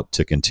or out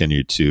to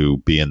continue to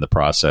be in the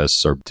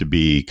process or to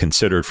be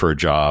considered for a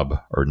job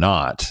or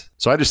not.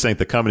 So I just think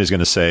the company is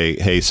going to say,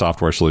 hey,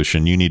 software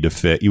solution, you need to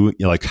fit,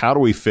 how do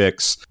we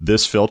fix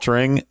this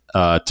filtering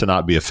to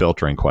not be a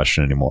filtering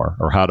question anymore?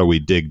 Or how do we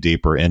dig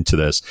deeper into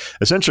this?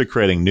 Essentially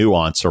creating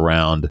nuance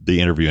around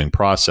the interviewing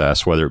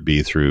process, whether it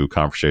be through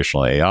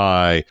conversational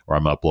AI or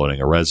I'm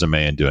uploading a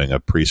resume and doing a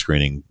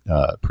pre-screening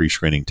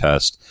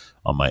test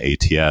on my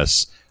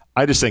ATS.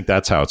 I just think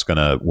that's how it's going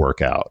to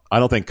work out. I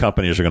don't think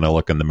companies are going to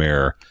look in the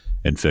mirror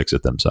and fix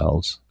it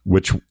themselves,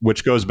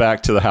 which goes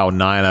back to how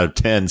 9 out of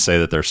 10 say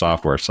that their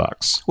software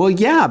sucks. Well,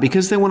 yeah,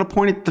 because they want to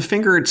point the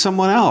finger at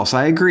someone else.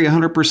 I agree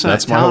 100%.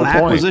 That's my whole point.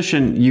 Talent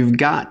acquisition, you've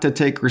got to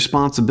take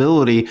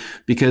responsibility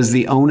because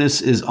the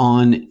onus is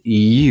on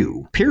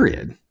you,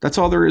 period. That's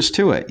all there is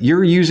to it.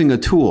 You're using a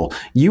tool.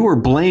 You are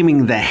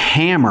blaming the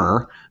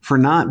hammer for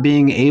not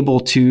being able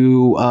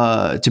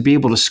to be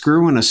able to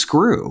screw in a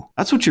screw.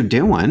 That's what you're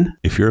doing.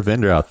 If you're a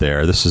vendor out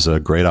there, this is a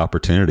great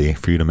opportunity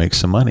for you to make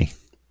some money.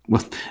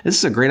 Well, this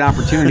is a great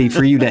opportunity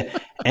for you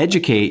to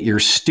educate your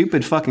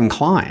stupid fucking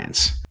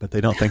clients. But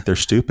they don't think they're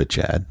stupid,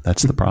 Chad.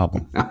 That's the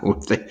problem.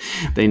 No,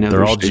 they know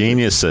they're all stupid.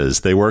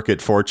 Geniuses. They work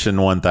at Fortune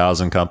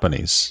 1000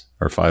 companies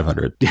or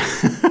 500.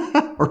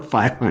 Or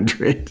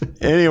 500.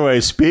 Anyway,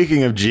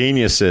 speaking of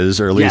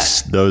geniuses, or at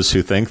least those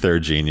who think they're a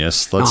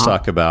genius, let's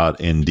talk about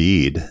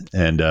Indeed.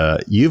 And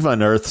you've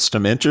unearthed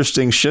some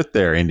interesting shit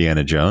there,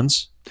 Indiana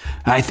Jones.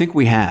 I think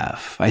we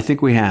have.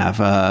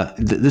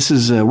 This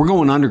is we're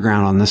going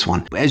underground on this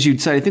one. As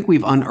you'd said, I think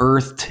we've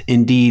unearthed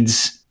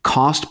Indeed's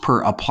cost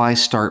per apply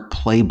start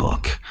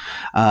playbook.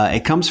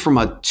 It comes from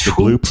a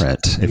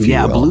blueprint, if you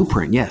will.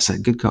 Blueprint. Yes,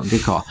 good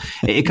call.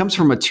 It comes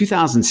from a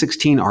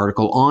 2016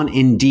 article on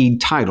Indeed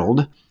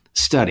titled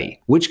 "Study: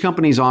 Which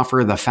Companies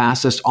Offer the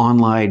Fastest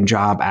Online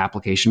Job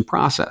Application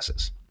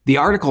Processes." The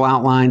article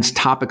outlines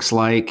topics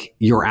like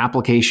your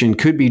application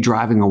could be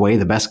driving away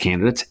the best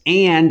candidates,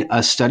 and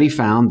a study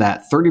found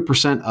that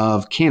 30%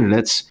 of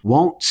candidates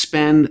won't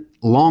spend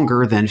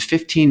longer than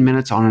 15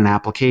 minutes on an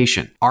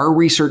application. Our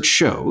research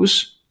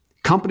shows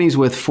companies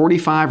with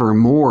 45 or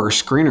more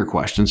screener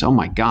questions, oh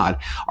my God,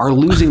 are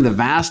losing the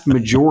vast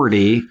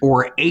majority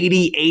or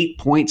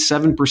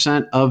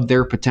 88.7% of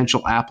their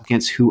potential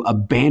applicants who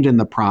abandon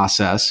the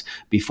process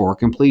before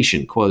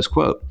completion, close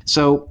quote.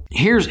 So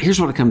here's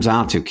what it comes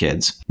out to,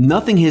 kids.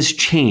 Nothing has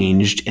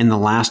changed in the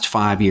last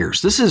 5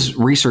 years. This is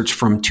research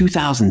from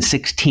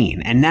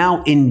 2016, and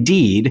now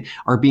Indeed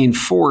are being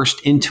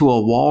forced into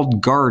a walled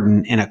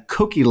garden in a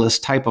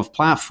cookieless type of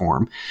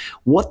platform.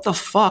 What the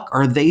fuck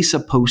are they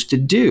supposed to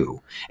do?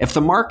 If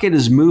the market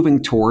is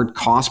moving toward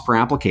cost per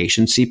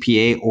application,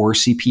 CPA or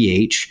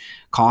CPH,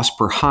 cost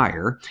per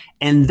hire,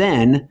 and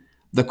then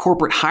the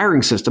corporate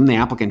hiring system, the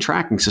applicant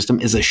tracking system,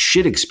 is a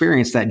shit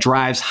experience that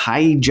drives high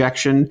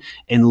ejection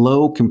and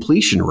low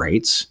completion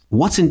rates,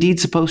 what's Indeed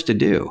supposed to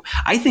do?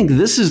 I think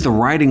this is the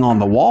writing on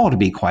the wall, to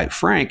be quite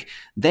frank.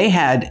 They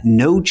had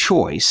no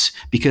choice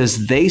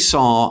because they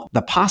saw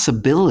the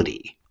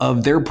possibility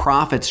of their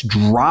profits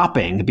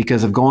dropping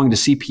because of going to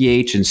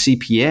CPH and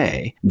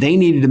CPA. They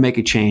needed to make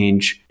a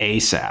change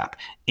ASAP.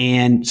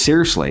 And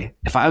seriously,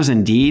 if I was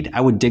Indeed,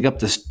 I would dig up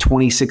this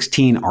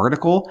 2016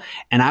 article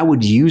and I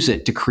would use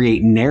it to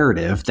create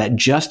narrative that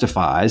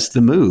justifies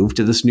the move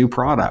to this new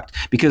product,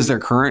 because their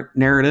current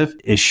narrative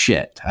is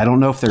shit. I don't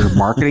know if their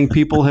marketing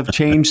people have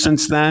changed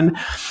since then,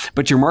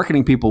 but your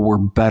marketing people were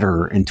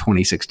better in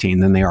 2016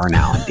 than they are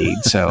now, Indeed.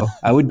 So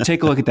I would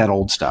take a look at that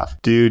old stuff.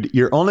 Dude,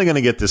 you're only going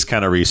to get this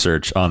kind of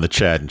research on the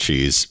Chad and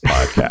Cheese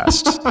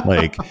podcast.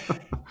 Like,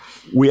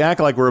 we act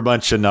like we're a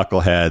bunch of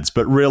knuckleheads,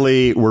 but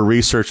really we're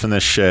researching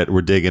this shit.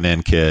 We're digging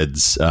in,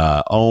 kids.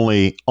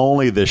 Only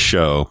this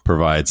show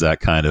provides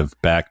that kind of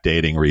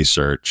backdating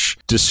research,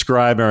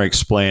 describing or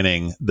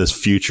explaining this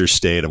future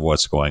state of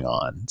what's going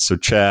on. So,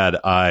 Chad,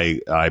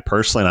 I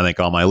personally, and I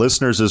think all my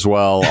listeners as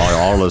well,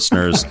 all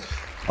listeners,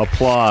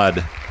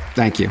 applaud.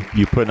 Thank you.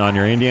 You putting on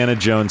your Indiana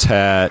Jones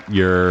hat,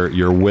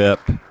 your whip,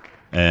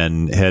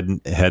 and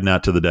heading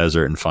out to the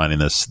desert and finding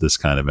this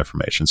kind of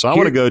information. So I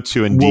want to go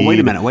to Indeed. Well, wait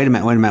a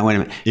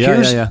minute.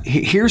 Yeah.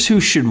 Here's who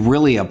should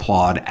really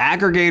applaud: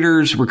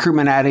 aggregators,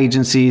 recruitment ad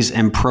agencies,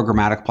 and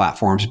programmatic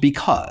platforms,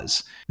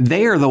 because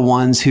they are the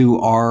ones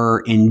who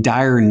are in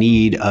dire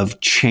need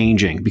of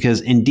changing, because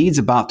Indeed's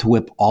about to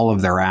whip all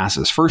of their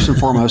asses. First and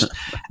foremost,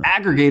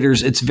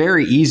 aggregators, it's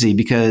very easy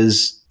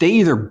because they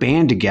either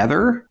band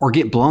together or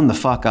get blown the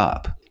fuck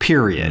up.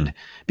 Period.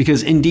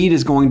 Because Indeed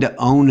is going to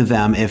own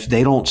them if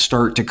they don't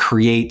start to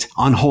create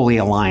unholy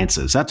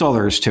alliances. That's all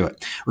there is to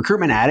it.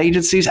 Recruitment ad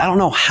agencies, I don't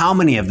know how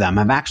many of them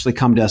have actually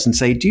come to us and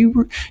say,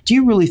 do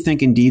you really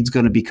think Indeed's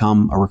going to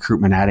become a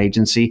recruitment ad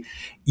agency?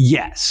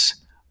 Yes.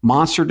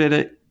 Monster did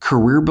it.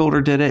 Career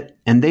Builder did it,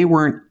 and they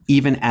weren't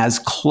even as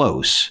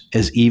close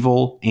as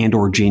evil and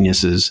or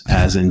geniuses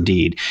as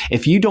Indeed.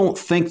 If you don't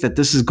think that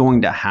this is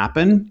going to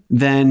happen,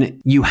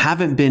 then you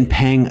haven't been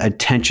paying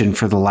attention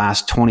for the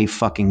last 20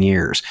 fucking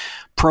years.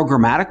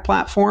 Programmatic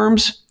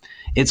platforms,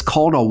 it's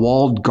called a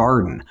walled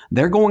garden.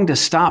 They're going to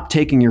stop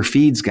taking your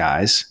feeds,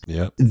 guys.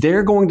 Yep.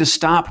 They're going to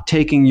stop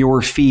taking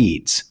your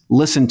feeds.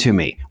 Listen to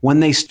me. When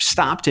they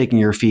stop taking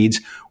your feeds,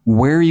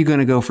 where are you going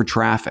to go for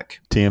traffic?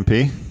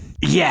 TMP?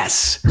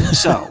 Yes.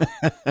 So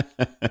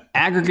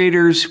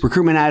aggregators,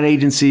 recruitment ad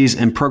agencies,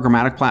 and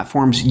programmatic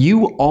platforms,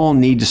 you all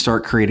need to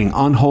start creating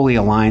unholy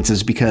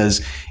alliances,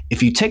 because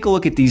if you take a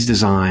look at these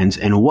designs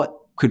and what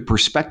could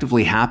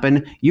prospectively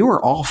happen, you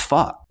are all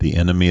fucked. The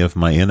enemy of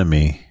my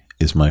enemy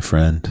is my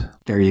friend.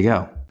 There you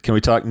go. Can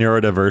we talk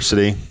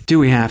neurodiversity? Do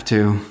we have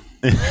to?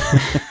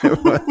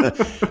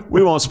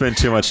 We won't spend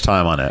too much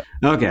time on it.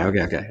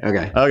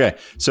 Okay.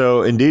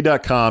 So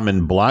Indeed.com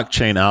and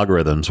blockchain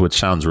algorithms, which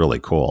sounds really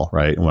cool,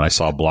 right? When I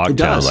saw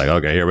blockchain, I was like,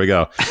 okay, here we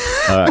go.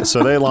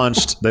 So they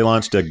launched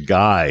a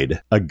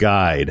guide.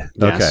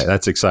 Yes. Okay,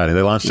 that's exciting.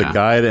 They launched a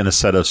guide and a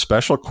set of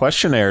special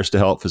questionnaires to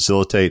help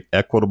facilitate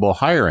equitable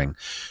hiring.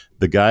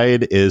 The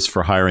guide is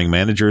for hiring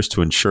managers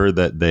to ensure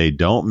that they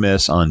don't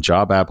miss on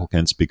job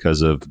applicants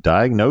because of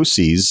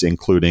diagnoses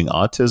including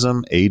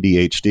autism,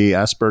 ADHD,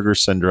 Asperger's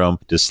syndrome,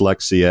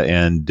 dyslexia,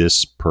 and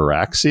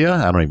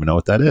dyspraxia. I don't even know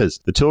what that is.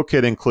 The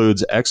toolkit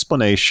includes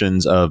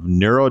explanations of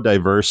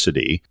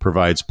neurodiversity,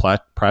 provides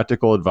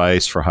practical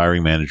advice for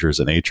hiring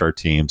managers and HR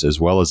teams, as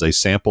well as a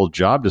sample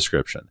job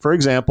description. For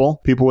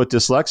example, people with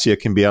dyslexia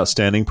can be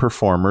outstanding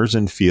performers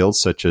in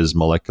fields such as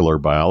molecular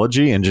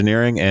biology,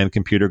 engineering, and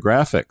computer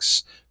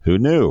graphics. Who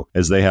knew?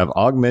 As they have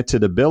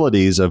augmented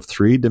abilities of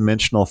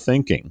three-dimensional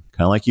thinking.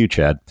 Kind of like you,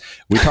 Chad.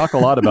 We talk a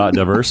lot about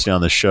diversity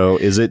on the show.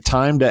 Is it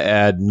time to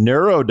add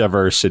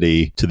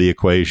neurodiversity to the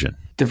equation?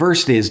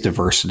 Diversity is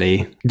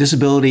diversity.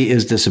 Disability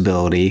is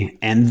disability.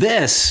 And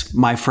this,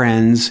 my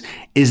friends,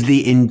 is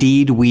the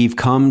Indeed we've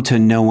come to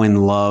know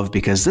and love,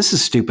 because this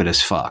is stupid as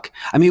fuck.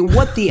 I mean,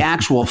 what the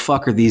actual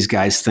fuck are these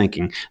guys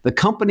thinking? The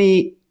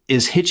company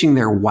is hitching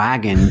their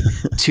wagon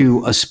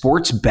to a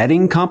sports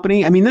betting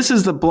company. I mean, that's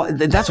what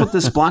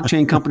this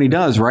blockchain company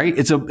does, right?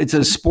 It's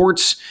a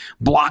sports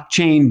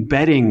blockchain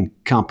betting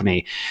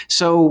company.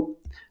 So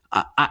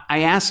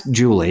I asked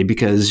Julie,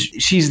 because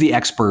she's the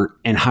expert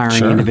in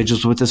hiring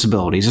individuals with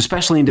disabilities,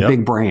 especially into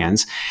big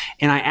brands.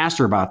 And I asked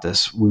her about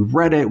this. We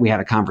read it. We had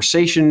a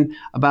conversation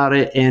about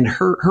it. And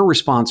her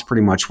response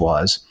pretty much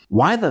was,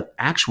 why the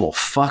actual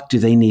fuck do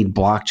they need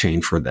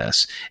blockchain for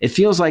this? It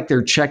feels like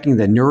they're checking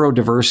the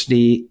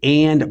neurodiversity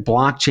and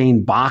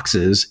blockchain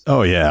boxes.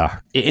 Oh,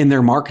 yeah. In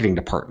their marketing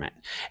department.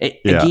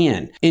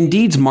 Again,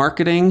 Indeed's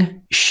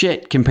marketing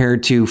shit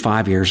compared to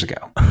 5 years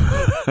ago.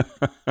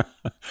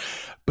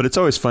 But it's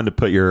always fun to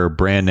put your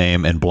brand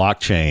name and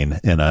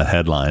blockchain in a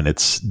headline.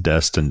 It's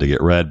destined to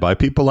get read by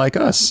people like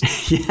us.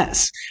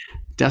 Yes.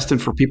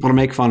 Destined for people to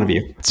make fun of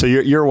you. So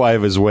your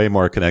wife is way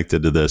more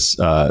connected to this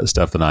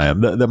stuff than I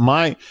am.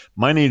 My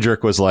knee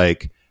jerk was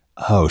like,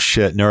 oh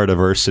shit,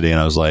 neurodiversity. And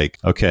I was like,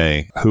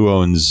 okay, who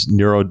owns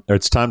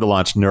it's time to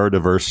launch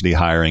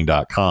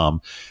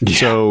neurodiversityhiring.com. Yeah.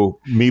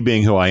 So me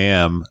being who I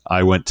am,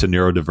 I went to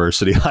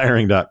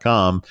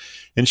neurodiversityhiring.com.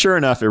 And sure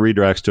enough, it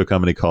redirects to a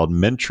company called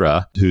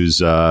Mentra, whose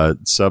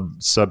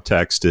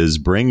subtext is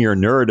bring your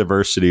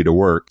neurodiversity to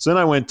work. So then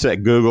I went to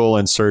Google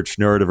and searched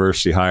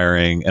neurodiversity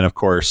hiring. And of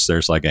course,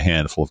 there's like a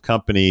handful of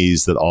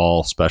companies that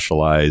all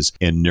specialize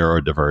in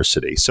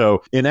neurodiversity.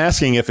 So in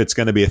asking if it's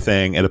going to be a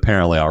thing, it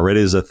apparently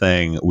already is a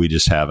thing. We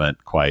just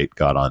haven't quite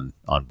got on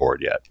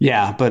board yet.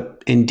 Yeah,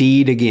 but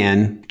Indeed,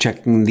 again,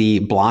 checking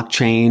the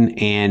blockchain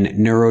and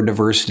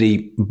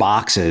neurodiversity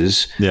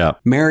boxes. Yeah.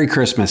 Merry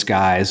Christmas,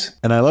 guys.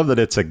 And I love that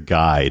it's a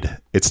guide.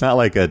 It's not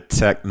like a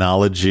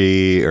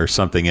technology or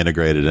something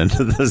integrated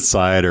into the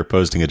site or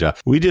posting a job.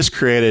 We just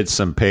created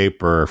some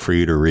paper for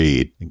you to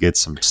read and get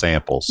some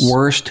samples.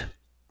 Worst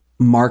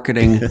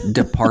marketing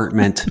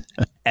department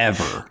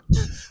ever.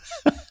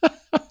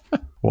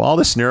 Well, all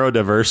this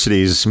neurodiversity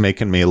is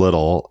making me a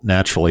little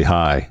naturally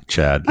high,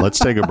 Chad. Let's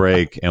take a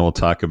break and we'll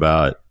talk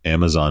about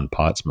Amazon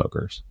pot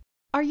smokers.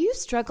 Are you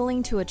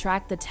struggling to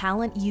attract the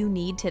talent you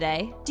need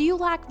today? Do you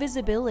lack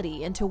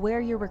visibility into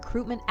where your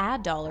recruitment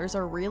ad dollars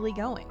are really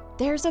going?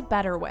 There's a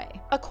better way.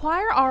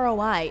 Acquire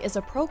ROI is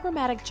a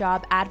programmatic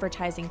job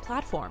advertising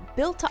platform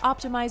built to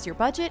optimize your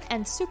budget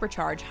and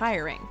supercharge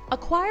hiring.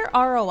 Acquire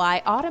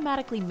ROI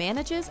automatically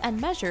manages and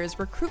measures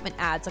recruitment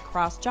ads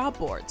across job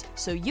boards,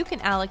 so you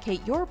can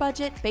allocate your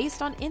budget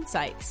based on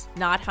insights,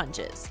 not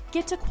hunches.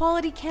 Get to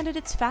quality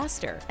candidates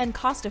faster and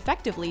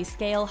cost-effectively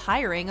scale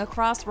hiring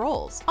across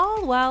roles,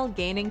 all while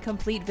gaining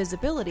complete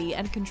visibility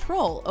and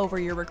control over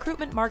your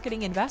recruitment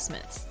marketing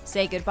investments.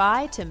 Say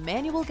goodbye to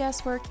manual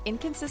guesswork,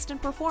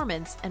 inconsistent performance,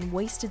 and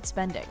wasted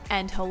spending.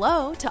 And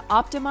hello to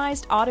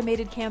optimized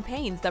automated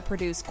campaigns that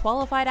produce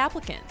qualified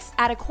applicants.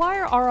 At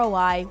Acquire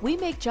ROI, we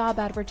make job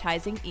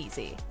advertising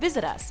easy.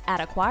 Visit us at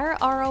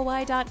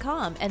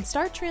acquireroi.com and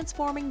start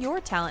transforming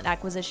your talent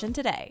acquisition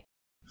today.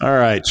 All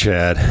right,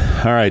 Chad.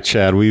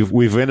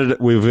 We've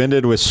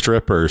ended with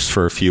strippers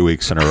for a few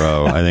weeks in a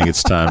row. I think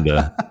it's time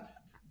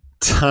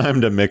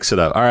to mix it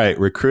up. All right.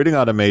 Recruiting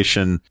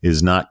automation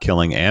is not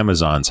killing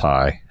Amazon's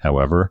high,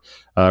 however.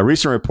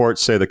 Recent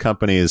reports say the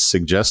company is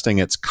suggesting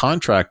its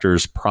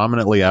contractors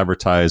prominently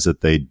advertise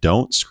that they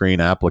don't screen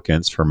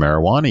applicants for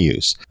marijuana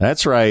use.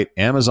 That's right.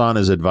 Amazon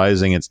is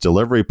advising its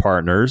delivery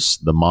partners,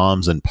 the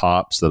moms and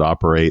pops that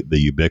operate the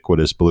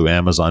ubiquitous blue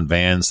Amazon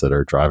vans that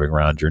are driving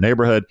around your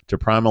neighborhood, to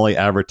prominently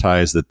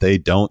advertise that they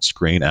don't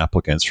screen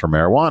applicants for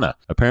marijuana.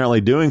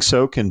 Apparently, doing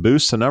so can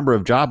boost the number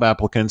of job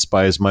applicants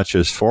by as much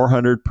as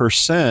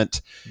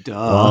 400%,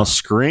 while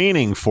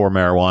screening for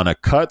marijuana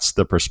cuts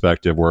the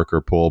prospective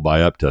worker pool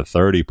by up to 30%.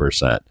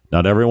 30%.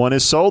 Not everyone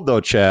is sold,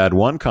 though, Chad.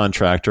 One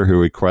contractor who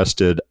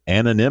requested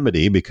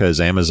anonymity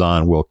because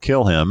Amazon will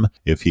kill him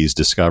if he's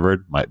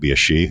discovered, might be a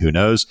she, who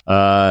knows.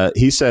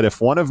 He said,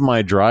 if one of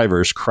my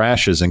drivers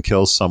crashes and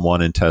kills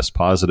someone and tests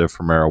positive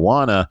for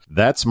marijuana,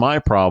 that's my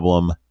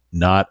problem,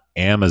 not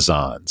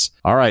Amazon's.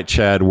 All right,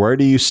 Chad, where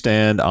do you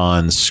stand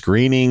on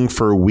screening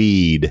for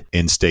weed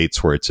in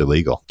states where it's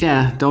illegal?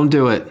 Yeah, don't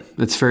do it.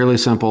 It's fairly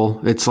simple.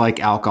 It's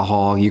like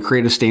alcohol. You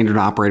create a standard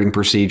operating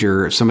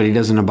procedure. If somebody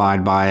doesn't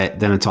abide by it,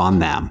 then it's on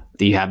them.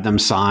 You have them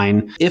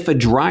sign. If a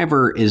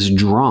driver is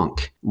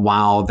drunk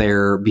while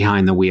they're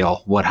behind the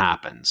wheel, what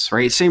happens,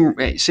 right?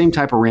 Same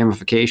type of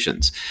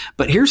ramifications.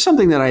 But here's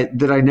something that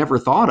I never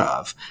thought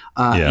of.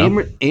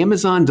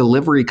 Amazon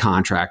delivery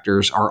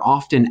contractors are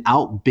often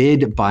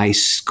outbid by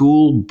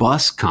school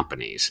bus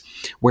companies,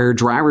 where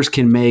drivers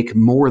can make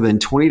more than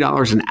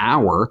 $20 an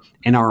hour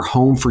and are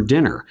home for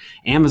dinner.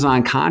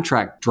 Amazon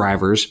contract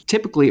drivers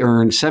typically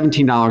earn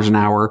 $17 an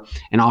hour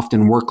and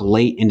often work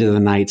late into the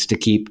nights to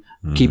keep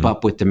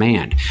up with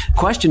demand.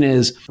 Question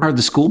is, are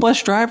the school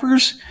bus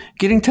drivers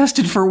getting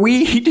tested for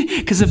weed?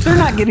 Because if they're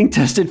not getting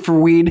tested for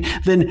weed,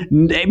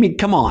 then, I mean,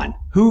 come on.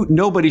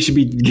 Nobody should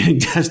be getting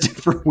tested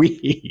for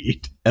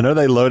weed. And are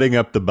they loading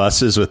up the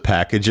buses with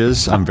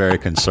packages? I'm very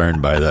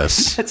concerned by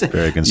this.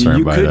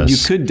 You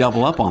could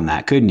double up on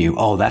that, couldn't you?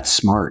 Oh, that's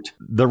smart.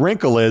 The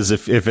wrinkle is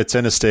if it's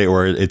in a state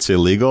where it's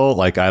illegal,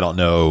 like, I don't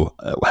know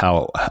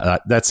how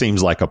that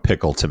seems like a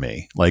pickle to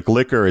me. Like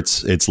liquor,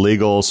 it's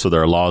legal, so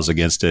there are laws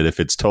against it. If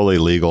it's totally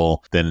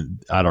legal, then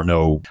I don't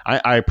know.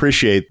 I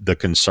appreciate the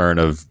concern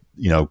of,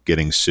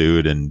 getting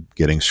sued and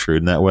getting screwed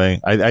in that way.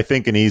 I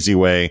think an easy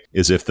way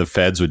is if the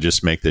feds would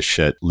just make this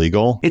shit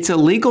legal. It's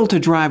illegal to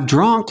drive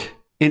drunk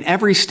in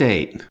every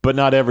state. But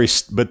not every,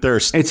 but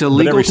there's... It's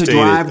illegal to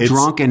drive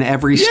drunk in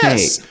every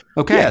state.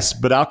 Okay. Yes,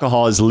 but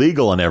alcohol is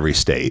legal in every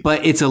state.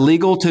 But it's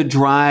illegal to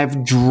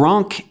drive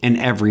drunk in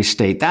every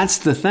state. That's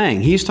the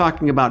thing. He's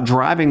talking about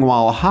driving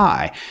while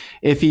high.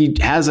 If he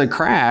has a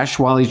crash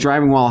while he's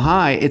driving while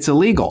high, it's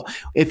illegal.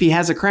 If he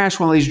has a crash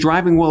while he's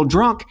driving while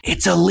drunk,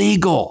 it's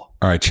illegal.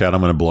 All right, Chad, I'm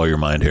going to blow your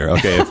mind here.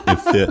 Okay,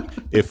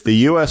 if the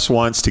U.S.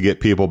 wants to get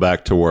people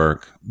back to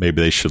work,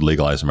 maybe they should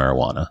legalize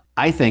marijuana.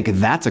 I think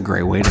that's a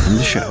great way to end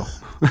the show.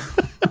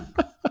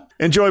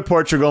 Enjoy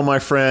Portugal, my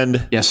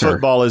friend. Yes, sir.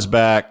 Football is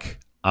back.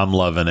 I'm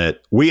loving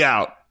it. We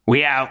out.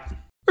 We out.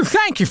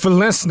 Thank you for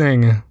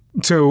listening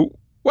to,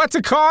 what's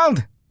it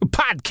called? A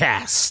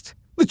podcast.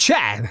 The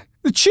Chad.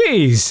 The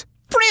Cheese.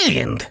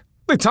 Brilliant.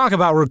 They talk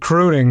about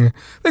recruiting.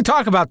 They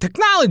talk about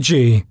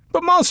technology.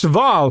 But most of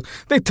all,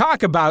 they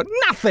talk about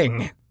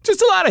nothing.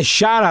 Just a lot of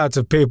shout-outs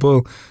of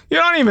people you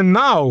don't even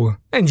know.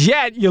 And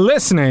yet you're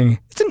listening.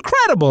 It's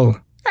incredible.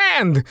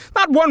 And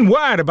not one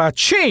word about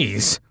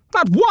cheese.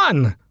 Not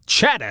one.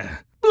 Cheddar.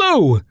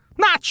 Blue.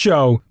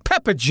 Nacho.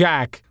 Pepper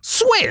Jack.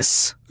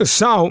 Swiss.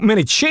 So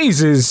many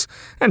cheeses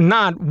and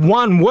not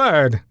one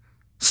word.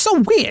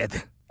 So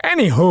weird.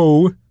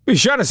 Anywho, be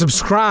sure to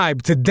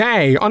subscribe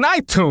today on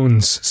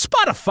iTunes,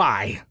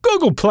 Spotify,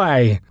 Google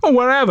Play, or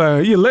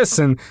wherever you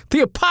listen to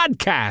your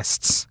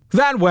podcasts.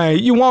 That way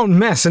you won't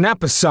miss an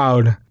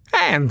episode.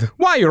 And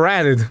while you're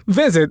at it,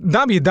 visit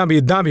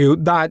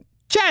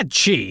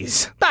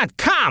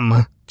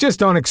www.chadcheese.com. Just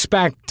don't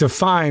expect to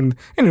find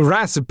any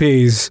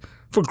recipes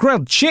for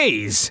grilled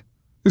cheese.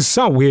 It's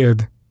so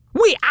weird.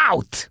 We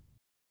out!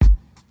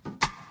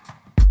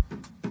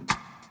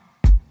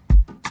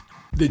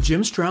 The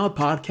Jim Stroud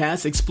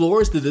Podcast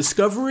explores the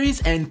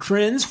discoveries and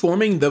trends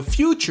forming the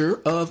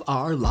future of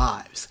our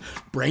lives.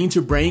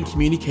 Brain-to-brain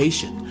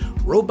communication,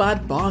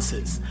 robot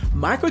bosses,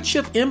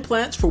 microchip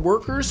implants for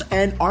workers,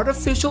 and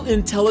artificial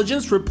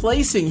intelligence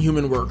replacing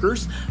human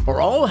workers are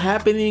all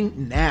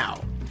happening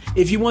now.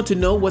 If you want to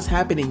know what's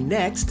happening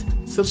next,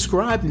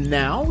 subscribe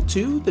now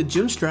to the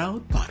Jim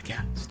Stroud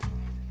Podcast.